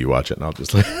I'll wait till you watch it and I'll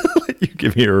just let you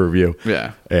give me a review.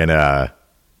 Yeah. And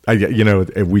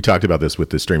we talked about this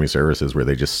with the streaming services where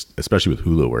they just, especially with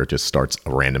Hulu, where it just starts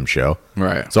a random show.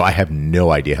 Right. So I have no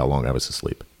idea how long I was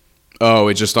asleep. Oh,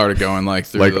 it just started going like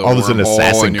through Like the all of a sudden, wormhole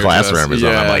Assassin and you're Classroom just- is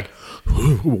on. I'm yeah. like,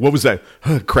 what was that?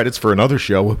 Credits for another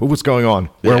show. What was going on?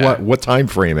 Yeah. What time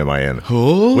frame am I in?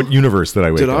 What universe did I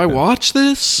wake Did up I in? watch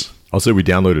this? Also, we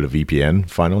downloaded a VPN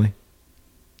finally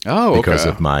Oh, because okay.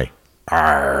 of my.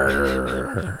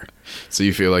 So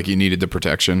you feel like you needed the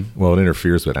protection? Well, it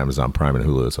interferes with Amazon Prime and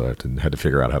Hulu, so I had to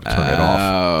figure out how to turn it off.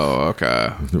 Oh,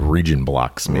 okay. The region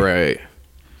blocks me. Right.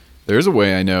 There's a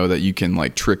way I know that you can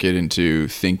like trick it into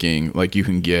thinking like you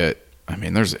can get. I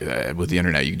mean, there's with the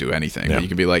internet you can do anything. Yeah. You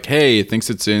can be like, hey, it thinks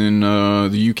it's in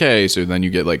the UK, so then you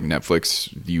get like Netflix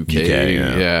UK,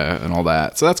 yeah. and all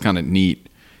that. So that's kind of neat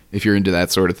if you're into that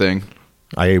sort of thing.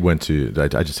 I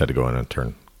just had to go in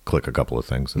and click a couple of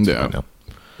things. And Yeah. now.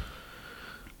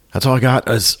 That's all I got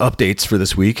as updates for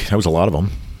this week. That was a lot of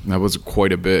them. That was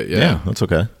quite a bit. Yeah. That's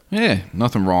okay. Yeah,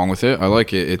 nothing wrong with it. I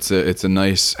like it. It's a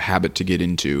nice habit to get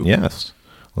into. Yes.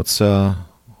 Let's.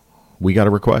 We got a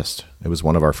request. It was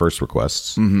one of our first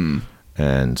requests. Mm-hmm.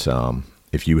 And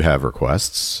if you have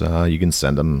requests, you can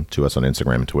send them to us on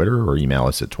Instagram and Twitter, or email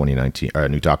us at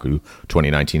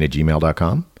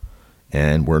nutaku2019@gmail.com.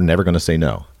 And we're never going to say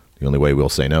no. The only way we'll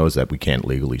say no is that we can't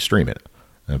legally stream it.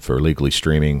 And for legally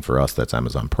streaming, for us, that's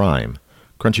Amazon Prime,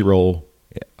 Crunchyroll,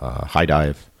 High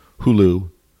Dive, Hulu,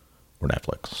 or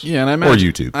Netflix. Yeah, and I imagine,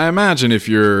 or YouTube. I imagine if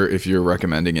you're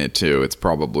recommending it too, it's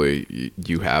probably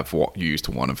you have used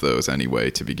one of those anyway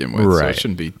to begin with. So Right. it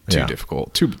shouldn't be too Yeah.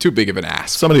 difficult, too big of an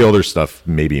ask. Some of the older stuff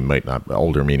might not.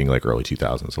 Older meaning like early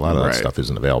 2000s. A lot of Right. that stuff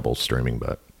isn't available streaming,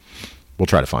 but we'll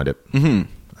try to find it. Mm-hmm.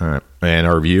 All right. And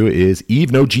our review is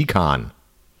Eve no Jikan,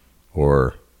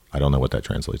 or I don't know what that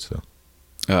translates to.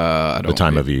 The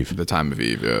Time of Eve. The Time of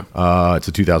Eve, yeah. It's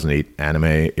a 2008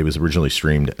 anime. It was originally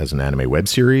streamed as an anime web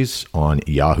series on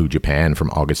Yahoo Japan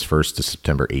from August 1st to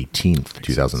September 18th,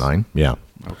 2009. Yeah.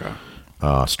 Okay.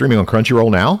 Streaming on Crunchyroll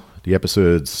now. The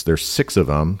episodes, there's 6 of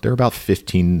them. They're about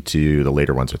 15 to the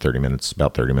later ones are 30 minutes,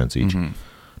 about 30 minutes each. Mm-hmm.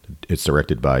 It's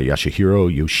directed by Yasuhiro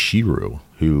Yoshiru,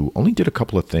 who only did a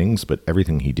couple of things, but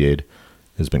everything he did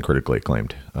has been critically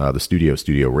acclaimed. The Studio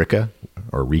Rika,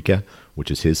 which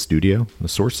is his studio. The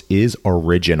source is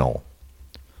original.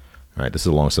 All right, this is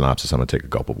a long synopsis. I'm going to take a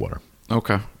gulp of water.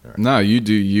 Okay. No, you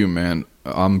do you, man.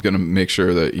 I'm gonna make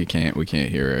sure that we can't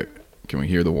hear it. Can we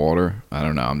hear the water? I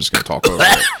don't know. I'm just gonna talk over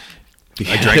it.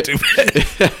 I drank too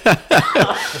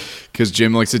Because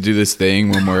Jim likes to do this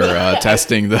thing when we're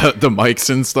testing the mics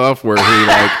and stuff, where he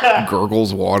like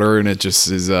gurgles water, and it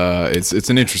just is. It's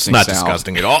an interesting. Not sound.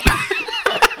 disgusting at all.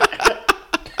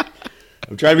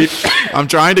 I'm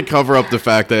trying to cover up the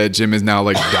fact that Jim is now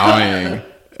like dying.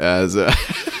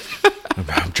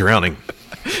 I'm drowning.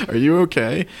 Are you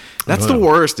okay? That's the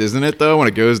worst, isn't it? Though when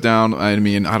it goes down, I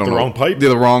mean, I don't know, wrong pipe?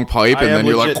 the wrong pipe, and then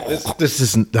you're like, this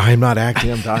isn't. I'm not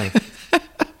acting. I'm dying.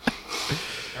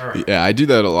 yeah, I do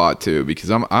that a lot too because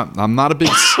I'm not a big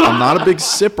sipper. I'm not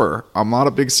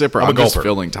a big sipper. I'm just gulper.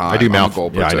 filling time. I do I'm mouth. a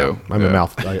gulper Yeah, I too. know. I'm a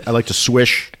mouth. I like to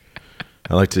swish.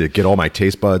 I like to get all my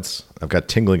taste buds. I've got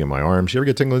tingling in my arms. You ever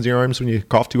get tingling in your arms when you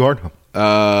cough too hard?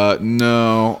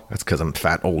 No. That's because I'm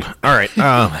fat old. All right.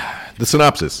 The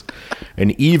synopsis.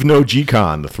 In Eve no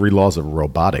Jikan, the 3 laws of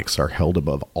robotics are held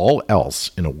above all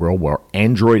else in a world where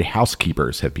android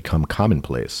housekeepers have become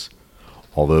commonplace.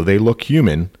 Although they look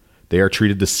human, they are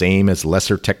treated the same as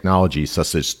lesser technologies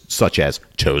such as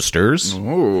toasters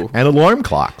Ooh. and alarm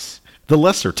clocks, the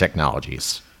lesser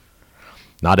technologies.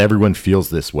 Not everyone feels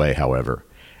this way, however.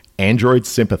 Android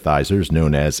sympathizers,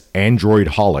 known as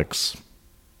androidholics,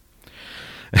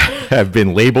 have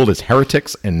been labeled as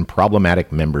heretics and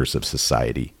problematic members of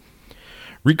society.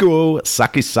 Rikuo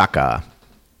Sakisaka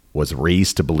was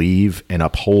raised to believe and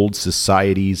uphold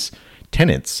society's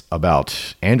tenets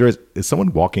about androids. Is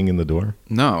someone walking in the door?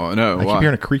 No. I keep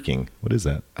hearing a creaking. What is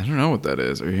that? I don't know what that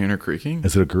is. Are you hearing her creaking?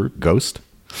 Is it a ghost?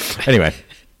 Anyway.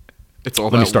 It's all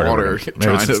Let me that start water over.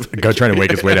 Trying to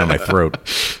wake its way down my throat.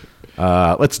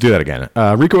 Let's do that again.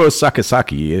 Rikuo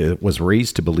Sakisaki was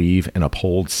raised to believe and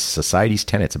uphold society's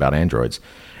tenets about androids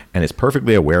and is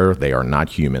perfectly aware they are not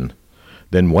human.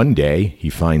 Then one day,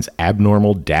 he finds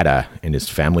abnormal data in his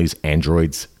family's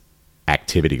android's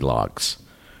activity logs.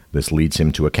 This leads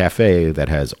him to a cafe that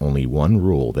has only one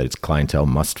rule that its clientele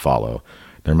must follow.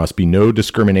 There must be no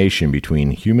discrimination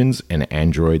between humans and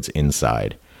androids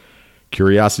inside.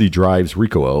 Curiosity drives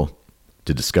Rikuo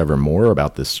to discover more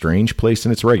about this strange place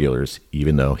and its regulars,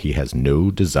 even though he has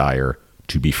no desire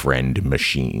to befriend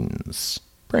machines.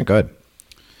 Frank, go ahead.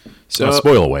 So,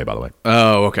 spoil away, by the way.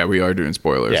 Oh, okay. We are doing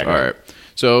spoilers. Yeah, all right.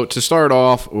 So to start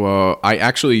off, I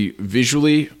actually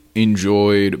visually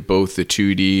enjoyed both the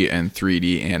 2D and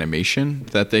 3D animation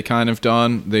that they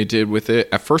did with it.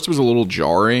 At first, it was a little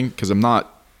jarring because I'm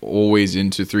not always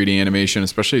into 3D animation,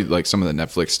 especially like some of the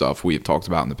Netflix stuff we've talked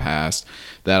about in the past.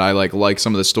 That I like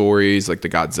some of the stories, like the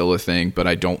Godzilla thing, but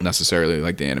I don't necessarily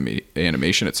like the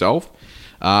animation itself.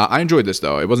 I enjoyed this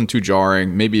though. It wasn't too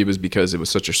jarring. Maybe it was because it was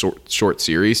such a short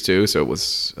series too, so it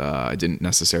was it didn't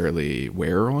necessarily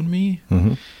wear on me.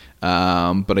 Mm-hmm.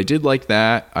 But I did like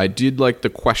that. I did like the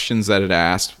questions that it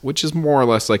asked, which is more or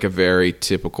less like a very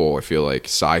typical, I feel like,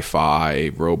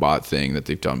 sci-fi robot thing that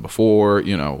they've done before.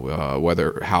 You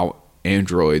know, how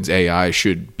androids, AI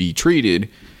should be treated,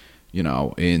 you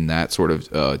know, in that sort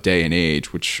of day and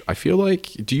age, which I feel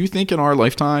like, do you think in our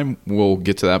lifetime we'll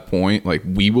get to that point? Like,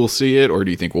 we will see it, or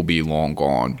do you think we'll be long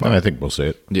gone? I think we'll see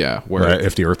it. Yeah.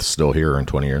 If the Earth's still here in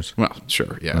 20 years. Well,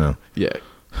 sure. Yeah. Yeah.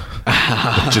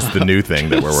 Just the new thing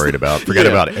that we're worried about. Forget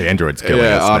about androids killing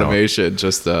us. Automation.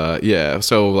 Just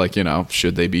so, like, you know,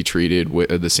 should they be treated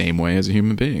the same way as a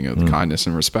human being, with kindness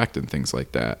and respect and things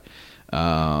like that?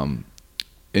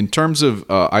 In terms of,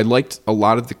 I liked a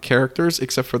lot of the characters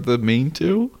except for the main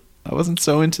two. I wasn't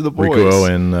so into the boys.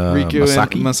 Riku and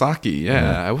Masaki.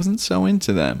 Yeah, I wasn't so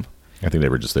into them. I think they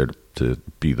were just there to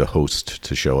be the host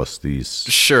to show us the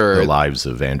lives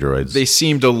of androids. They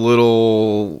seemed a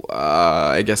little,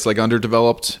 I guess, like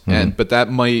underdeveloped, but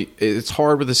it's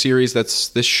hard with a series that's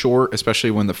this short,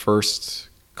 especially when the first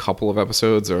couple of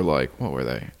episodes are like, what were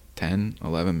they? 10,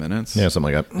 11 minutes? Yeah,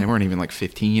 something like that. They weren't even like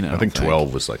 15. I think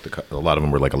 12 was like a lot of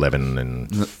them were like 11 and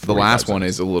the last one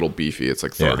is a little beefy. It's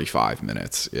like 35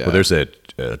 minutes. Yeah. Well, there's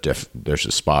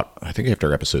a spot, I think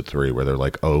after episode 3, where they're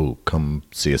like, "Oh, come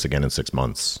see us again in 6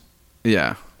 months."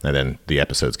 Yeah. And then the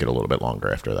episodes get a little bit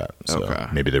longer after that. So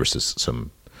maybe there was just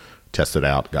some tested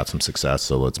out, got some success,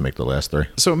 so let's make the last 3.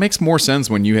 So it makes more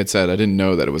sense when you had said, I didn't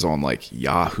know that it was on like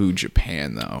Yahoo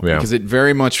Japan though. Yeah. Because it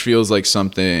very much feels like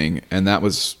something, and that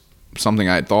was something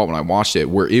I had thought when I watched it,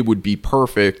 where it would be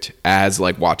perfect as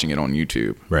like watching it on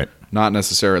YouTube. Right. Not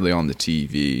necessarily on the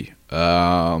TV.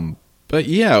 But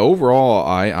yeah, overall,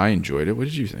 I enjoyed it. What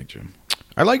did you think, Jim?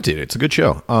 I liked it. It's a good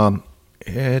show.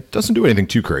 It doesn't do anything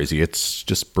too crazy. It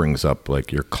just brings up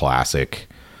like your classic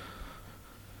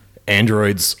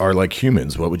androids are like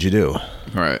humans. What would you do?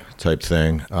 Right. Type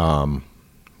thing.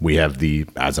 We have the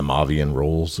Asimovian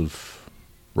rules of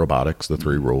robotics, the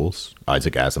 3 rules.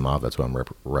 Isaac Asimov, that's what I'm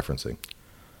referencing.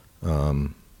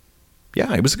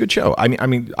 Yeah, it was a good show. I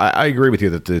mean, I agree with you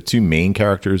that the 2 main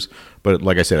characters, but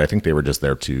like I said, I think they were just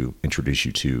there to introduce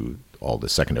you to all the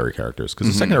secondary characters, because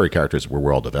the secondary characters were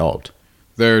well developed.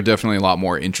 They're definitely a lot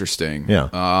more interesting. Yeah.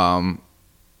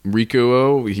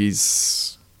 Rikuo,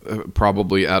 he's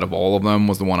probably out of all of them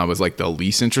was the one I was like the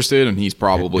least interested, and he's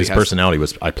probably his personality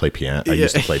was I play piano. I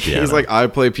used to play piano. He's like, I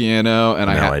play piano, and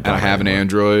I have an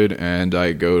Android, and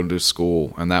I go to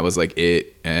school, and that was like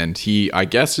it. And he, I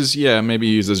guess, is maybe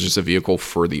he uses just a vehicle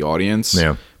for the audience.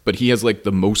 Yeah. But he has like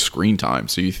the most screen time,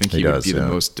 so you think he would be the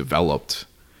most developed.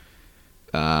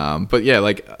 But yeah,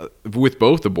 like with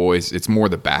both the boys, it's more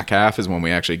the back half is when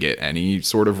we actually get any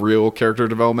sort of real character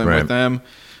development with them.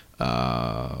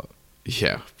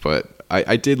 Yeah, but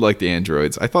I did like the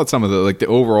androids. I thought some of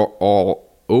the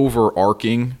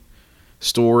overarching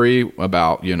story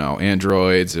about,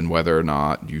 androids and whether or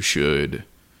not you should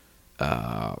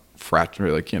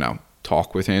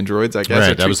talk with androids, I guess.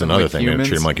 Right, that was another thing. They don't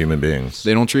treat them like human beings.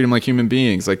 They don't treat them like human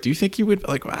beings. Like, do you think you would,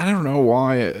 like, I don't know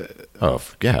why. Oh,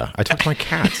 yeah. I talk to my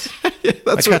cats.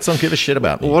 My cats don't give a shit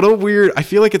about me. What a weird, I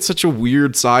feel like it's such a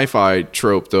weird sci-fi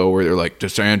trope, though, where they're like,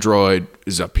 this android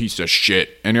is a piece of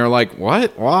shit. And you're like,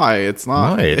 what? Why? It's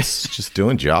not. Why? It's just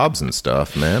doing jobs and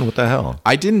stuff, man. What the hell?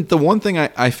 The one thing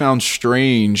I found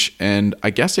strange, and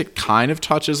I guess it kind of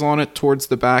touches on it towards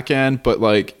the back end, but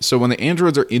like, so when the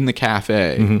androids are in the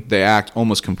cafe, they act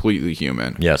almost completely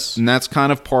human. Yes. And that's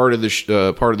kind of part of the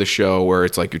show where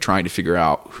it's like you're trying to figure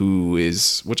out who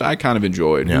is, which I kind of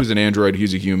enjoyed, who's an android,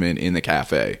 who's a human in the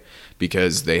cafe,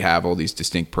 because they have all these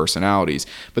distinct personalities.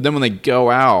 But then when they go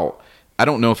out, I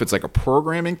don't know if it's like a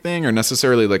programming thing or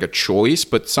necessarily like a choice,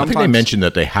 but sometimes I think they mentioned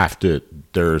that they have to.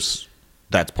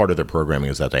 That's part of their programming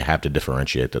is that they have to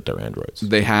differentiate that they're androids.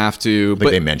 They have to. I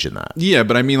think they mentioned that. Yeah,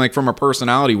 but I mean, like from a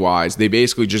personality wise, they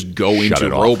basically just go into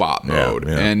robot mode.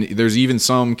 Yeah. And there's even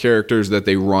some characters that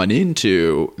they run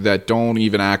into that don't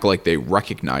even act like they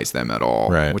recognize them at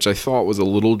all. Right. Which I thought was a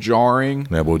little jarring.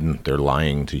 They're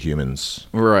lying to humans.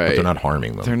 Right. But they're not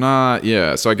harming them. They're not.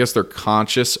 Yeah. So I guess they're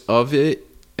conscious of it.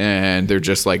 And they're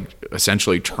just like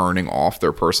essentially turning off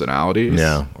their personalities.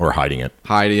 Yeah, or hiding it.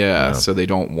 So they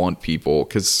don't want people.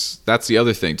 Because that's the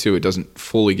other thing, too. It doesn't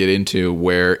fully get into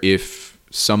where if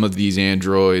some of these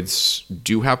androids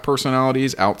do have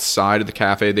personalities outside of the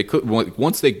cafe, they could,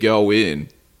 once they go in,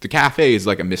 the cafe is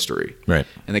like a mystery. Right.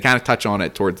 And they kind of touch on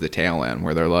it towards the tail end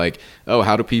where they're like, oh,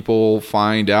 how do people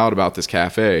find out about this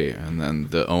cafe? And then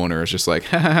the owner is just like,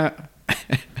 ha.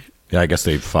 Yeah, I guess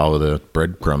they follow the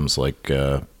breadcrumbs like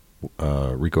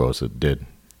Rico did.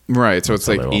 Right, so it's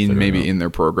like in in their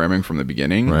programming from the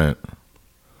beginning. Right.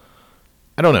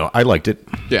 I don't know. I liked it.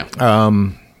 Yeah.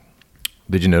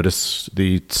 Did you notice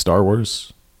the Star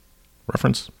Wars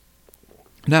reference?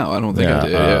 No, I don't think I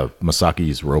did. Yeah.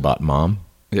 Masaki's robot mom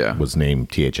Yeah. was named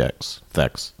THX,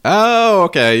 Thex. Oh,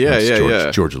 okay. Yeah,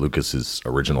 That's George Lucas's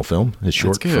original film, his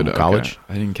short good. from college. Okay.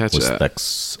 I didn't catch was that.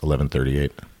 Thex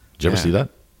 1138. Did you ever see that?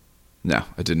 No,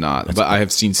 I did not. But I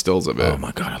have seen stills of it. Oh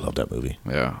my god, I love that movie.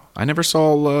 Yeah. I never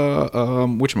saw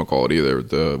whatchamacallit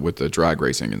either, with the drag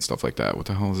racing and stuff like that. What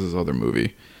the hell is this other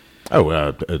movie? Oh,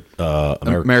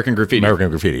 American Graffiti. American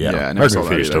Graffiti, yeah. Yeah, I never American saw that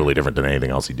Graffiti is either. totally different than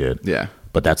anything else he did. Yeah.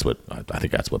 But I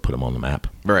think that's what put him on the map.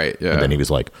 Right, yeah. And then he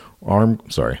was like,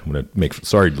 sorry,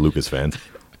 Lucas fans.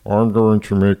 I'm going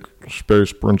to make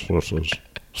space princesses.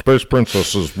 Space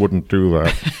princesses wouldn't do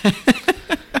that.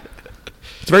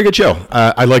 It's a very good show.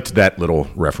 I liked that little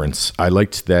reference. I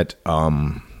liked that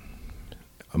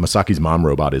Masaki's mom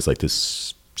robot is like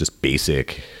this just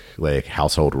basic like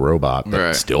household robot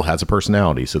that still has a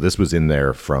personality. So this was in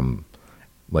there from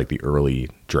like the early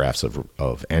drafts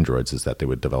of androids, is that they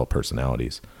would develop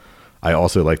personalities. I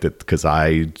also liked it because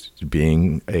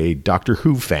being a Doctor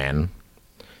Who fan,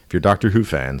 if you're Doctor Who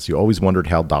fans, you always wondered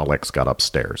how Daleks got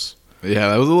upstairs. Yeah,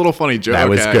 that was a little funny joke. That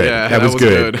was good. Yeah, that was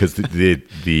good because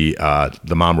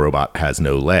the mom robot has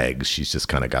no legs. She's just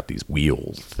kind of got these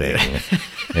wheels thing,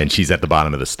 and she's at the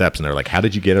bottom of the steps. And they're like, "How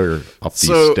did you get her up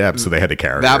these steps?" So they had to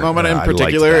carry her. That moment in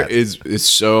particular is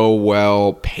so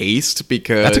well paced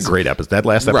because that's a great episode. That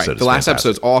last episode, the last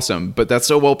episode's awesome, but that's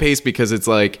so well paced because it's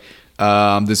like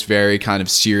this very kind of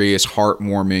serious,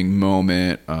 heartwarming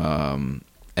moment.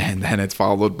 And then it's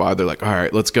followed by, they're like, all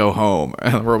right, let's go home.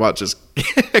 And the robot just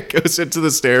goes into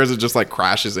the stairs and just like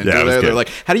crashes into there. Good. They're like,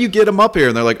 how do you get him up here?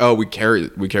 And they're like, oh, we carry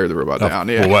the robot down.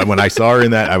 Yeah. Well, when I saw her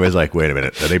in that, I was like, wait a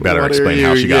minute. They better explain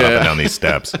how she got up and down these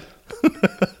steps.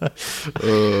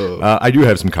 I do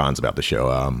have some cons about the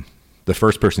show. The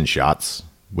first person shots,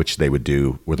 which they would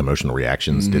do with emotional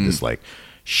reactions, did this like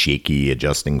shaky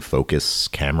adjusting focus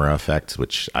camera effect,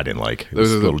 which I didn't like. It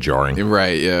was a little jarring.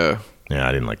 Right, yeah. Yeah,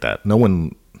 I didn't like that.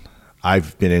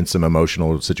 I've been in some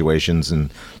emotional situations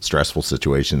and stressful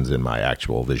situations, and my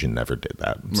actual vision never did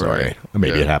that. I'm sorry. Right.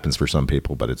 Maybe it happens for some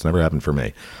people, but it's never happened for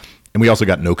me. And we also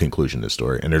got no conclusion to this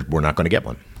story, and we're not going to get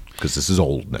one because this is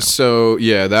old now. So,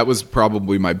 yeah, that was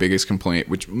probably my biggest complaint,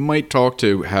 which might talk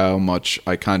to how much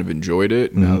I kind of enjoyed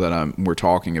it now that we're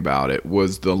talking about it,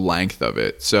 was the length of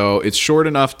it. So it's short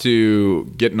enough to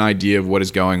get an idea of what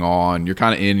is going on. You're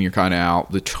kind of in, you're kind of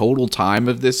out. The total time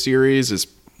of this series is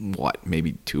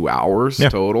maybe 2 hours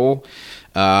total.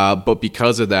 But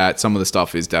because of that, some of the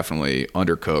stuff is definitely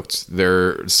undercooked.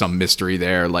 There's some mystery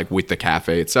there, like with the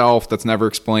cafe itself that's never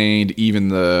explained. Even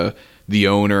the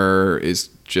owner is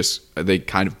just, they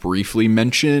kind of briefly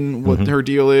mention what her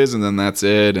deal is, and then that's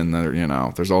it. And there,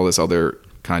 there's all this other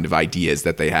kind of ideas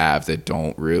that they have that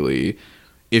don't really,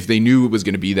 if they knew it was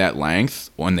going to be that length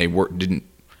when they didn't,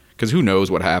 because who knows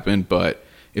what happened, but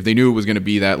if they knew it was going to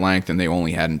be that length and they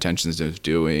only had intentions of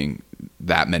doing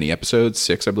that many episodes,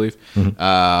 6, I believe,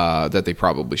 that they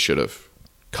probably should have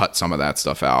cut some of that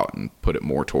stuff out and put it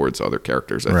more towards other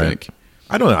characters, I think.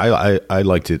 I don't know. I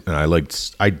liked it, and I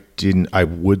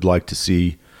would like to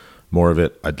see more of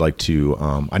it. I'd like to,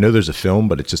 I know there's a film,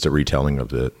 but it's just a retelling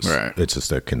of it's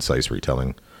just a concise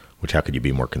retelling. Which, how could you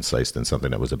be more concise than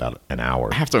something that was about an hour?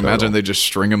 I have to imagine they just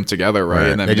string them together, right?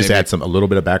 And then they just add a little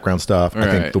bit of background stuff.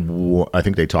 Right. I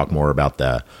think they talk more about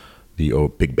the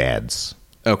big bads.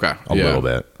 Okay, a little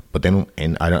bit. But then,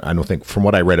 and I don't think, from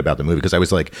what I read about the movie, because I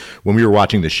was like, when we were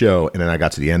watching the show, and then I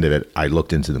got to the end of it, I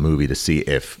looked into the movie to see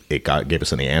if it gave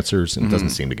us any answers, and it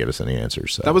doesn't seem to give us any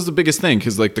answers. So. That was the biggest thing,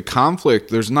 because like the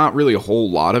conflict, there's not really a whole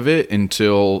lot of it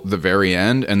until the very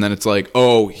end, and then it's like,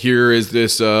 oh, here is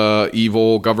this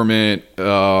evil government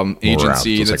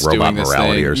agency that's like doing this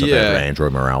morality thing, or something, or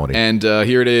android morality, and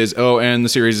here it is. Oh, and the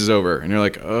series is over, and you're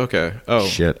like, oh, okay, oh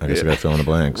shit, I guess I got to fill in the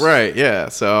blanks, right? Yeah,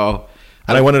 so.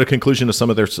 And I wanted a conclusion of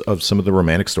some of the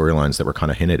romantic storylines that were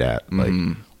kind of hinted at. Like,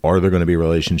 are there going to be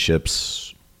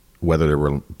relationships, whether they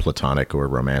were platonic or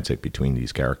romantic, between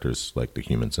these characters, like the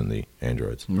humans and the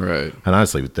androids? Right. And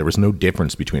honestly, there was no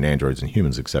difference between androids and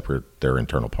humans except for their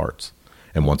internal parts.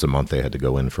 And once a month, they had to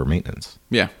go in for maintenance.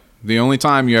 Yeah. The only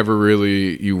time you ever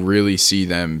really see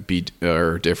them be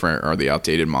different are the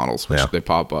outdated models, which they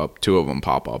pop up. 2 of them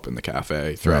pop up in the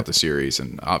cafe throughout the series,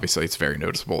 and obviously it's very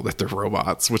noticeable that they're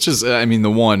robots. Which is, I mean,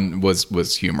 the one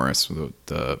was humorous,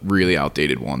 the really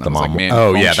outdated one. That was like, man,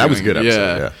 that was a good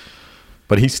episode. Yeah.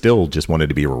 But he still just wanted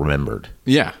to be remembered.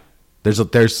 Yeah,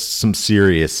 there's some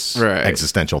serious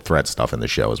existential threat stuff in the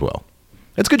show as well.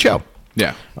 It's a good show.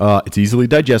 Yeah, it's easily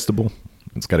digestible.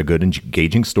 It's got a good,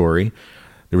 engaging story.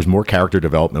 There was more character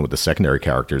development with the secondary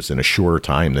characters in a shorter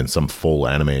time than some full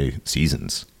anime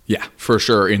seasons. Yeah, for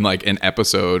sure. In like an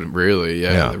episode, really.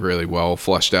 Yeah. Really well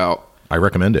fleshed out. I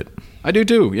recommend it. I do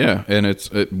too, yeah. And it's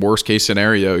worst case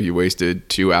scenario, you wasted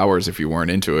 2 hours if you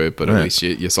weren't into it, but at least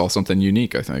you saw something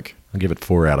unique, I think. I'll give it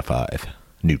 4 out of 5.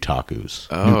 New tacos.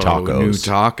 New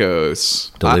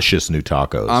tacos. Delicious new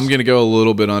tacos. I'm going to go a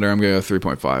little bit under. I'm going to go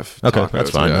 3.5. Okay, that's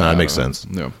fine. That makes sense.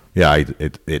 Yeah. Yeah,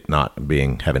 it not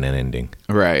having an ending.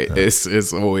 Right.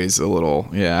 It's always a little.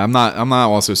 Yeah, I'm not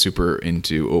also super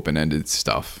into open-ended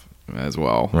stuff as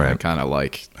well. Right. I kind of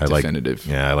like definitive.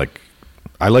 I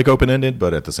like open-ended,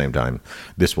 but at the same time,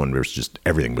 this one was just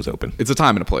everything was open. It's a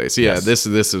time and a place. Yeah, yes. This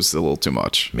is a little too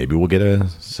much. Maybe we'll get a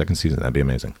second season. That'd be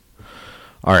amazing.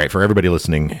 All right, for everybody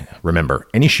listening, remember,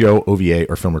 any show, OVA,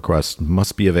 or film request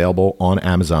must be available on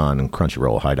Amazon and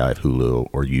Crunchyroll, High Dive, Hulu,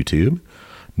 or YouTube.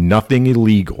 Nothing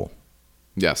illegal.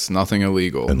 Yes, nothing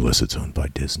illegal. Unless it's owned by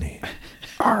Disney.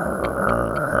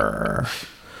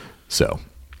 So,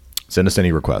 send us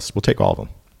any requests. We'll take all of them.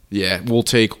 Yeah, we'll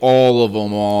take all of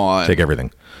them on. Take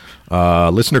everything.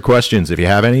 Listener questions, if you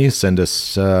have any, send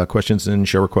us questions and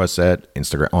show requests on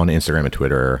Instagram and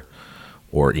Twitter.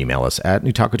 Or email us at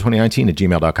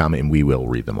newtaco2019@gmail.com, and we will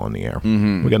read them on the air.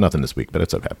 We got nothing this week, but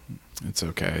it's okay. It's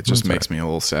okay. It just makes me a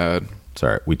little sad. It's all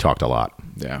right. We talked a lot.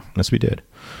 Yeah. Yes, we did.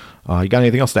 You got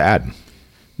anything else to add?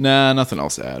 Nah, nothing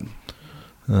else to add.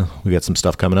 We got some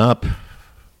stuff coming up.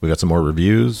 We got some more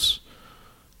reviews.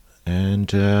 And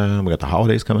we got the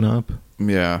holidays coming up.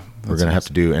 Yeah. We're going to have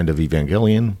to do End of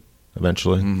Evangelion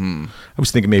eventually. I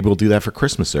was thinking maybe we'll do that for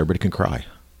Christmas so everybody can cry.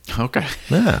 Okay.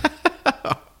 Yeah.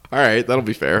 All right, that'll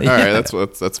be fair. All right,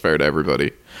 that's fair to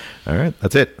everybody. All right,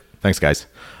 that's it. Thanks, guys.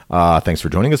 Thanks for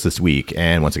joining us this week.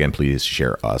 And once again, please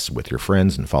share us with your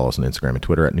friends and follow us on Instagram and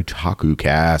Twitter at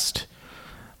NewtakuCast.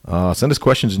 Send us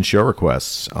questions and show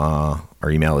requests. Our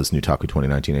email is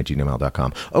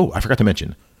newtaku2019@gmail.com. Oh, I forgot to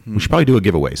mention, we should probably do a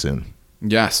giveaway soon.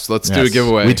 Yes, let's do a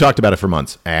giveaway. We talked about it for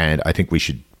months, and I think we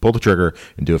should pull the trigger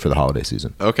and do it for the holiday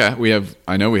season. Okay,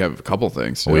 I know we have a couple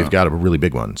things. Well, we've got a really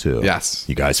big one too. Yes,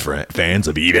 you guys fans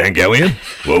of Evangelion?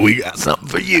 Well, we got something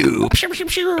for you.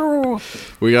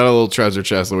 We got a little treasure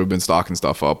chest that we've been stocking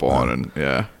stuff up on, and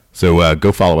yeah. So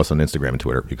go follow us on Instagram and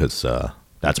Twitter because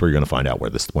that's where you're going to find out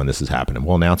when this is happening.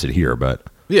 We'll announce it here, but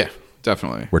yeah,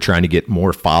 definitely. We're trying to get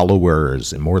more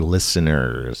followers and more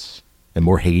listeners and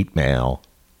more hate mail.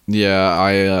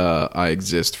 Yeah, I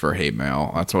exist for hate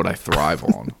mail. That's what I thrive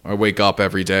on. I wake up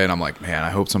every day and I'm like, man, I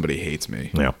hope somebody hates me.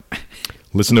 Yeah.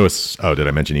 Listen to us. Oh, did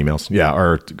I mention emails? Yeah,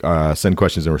 or send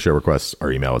questions and show requests.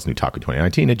 Our email is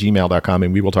newtaku2019@gmail.com,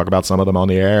 and we will talk about some of them on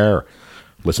the air.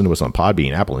 Listen to us on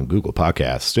Podbean, Apple and Google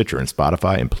Podcasts, Stitcher, and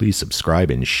Spotify, and please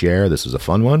subscribe and share. This was a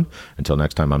fun one. Until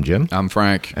next time, I'm Jim. I'm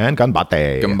Frank. And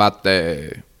ganbate.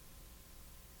 Ganbate.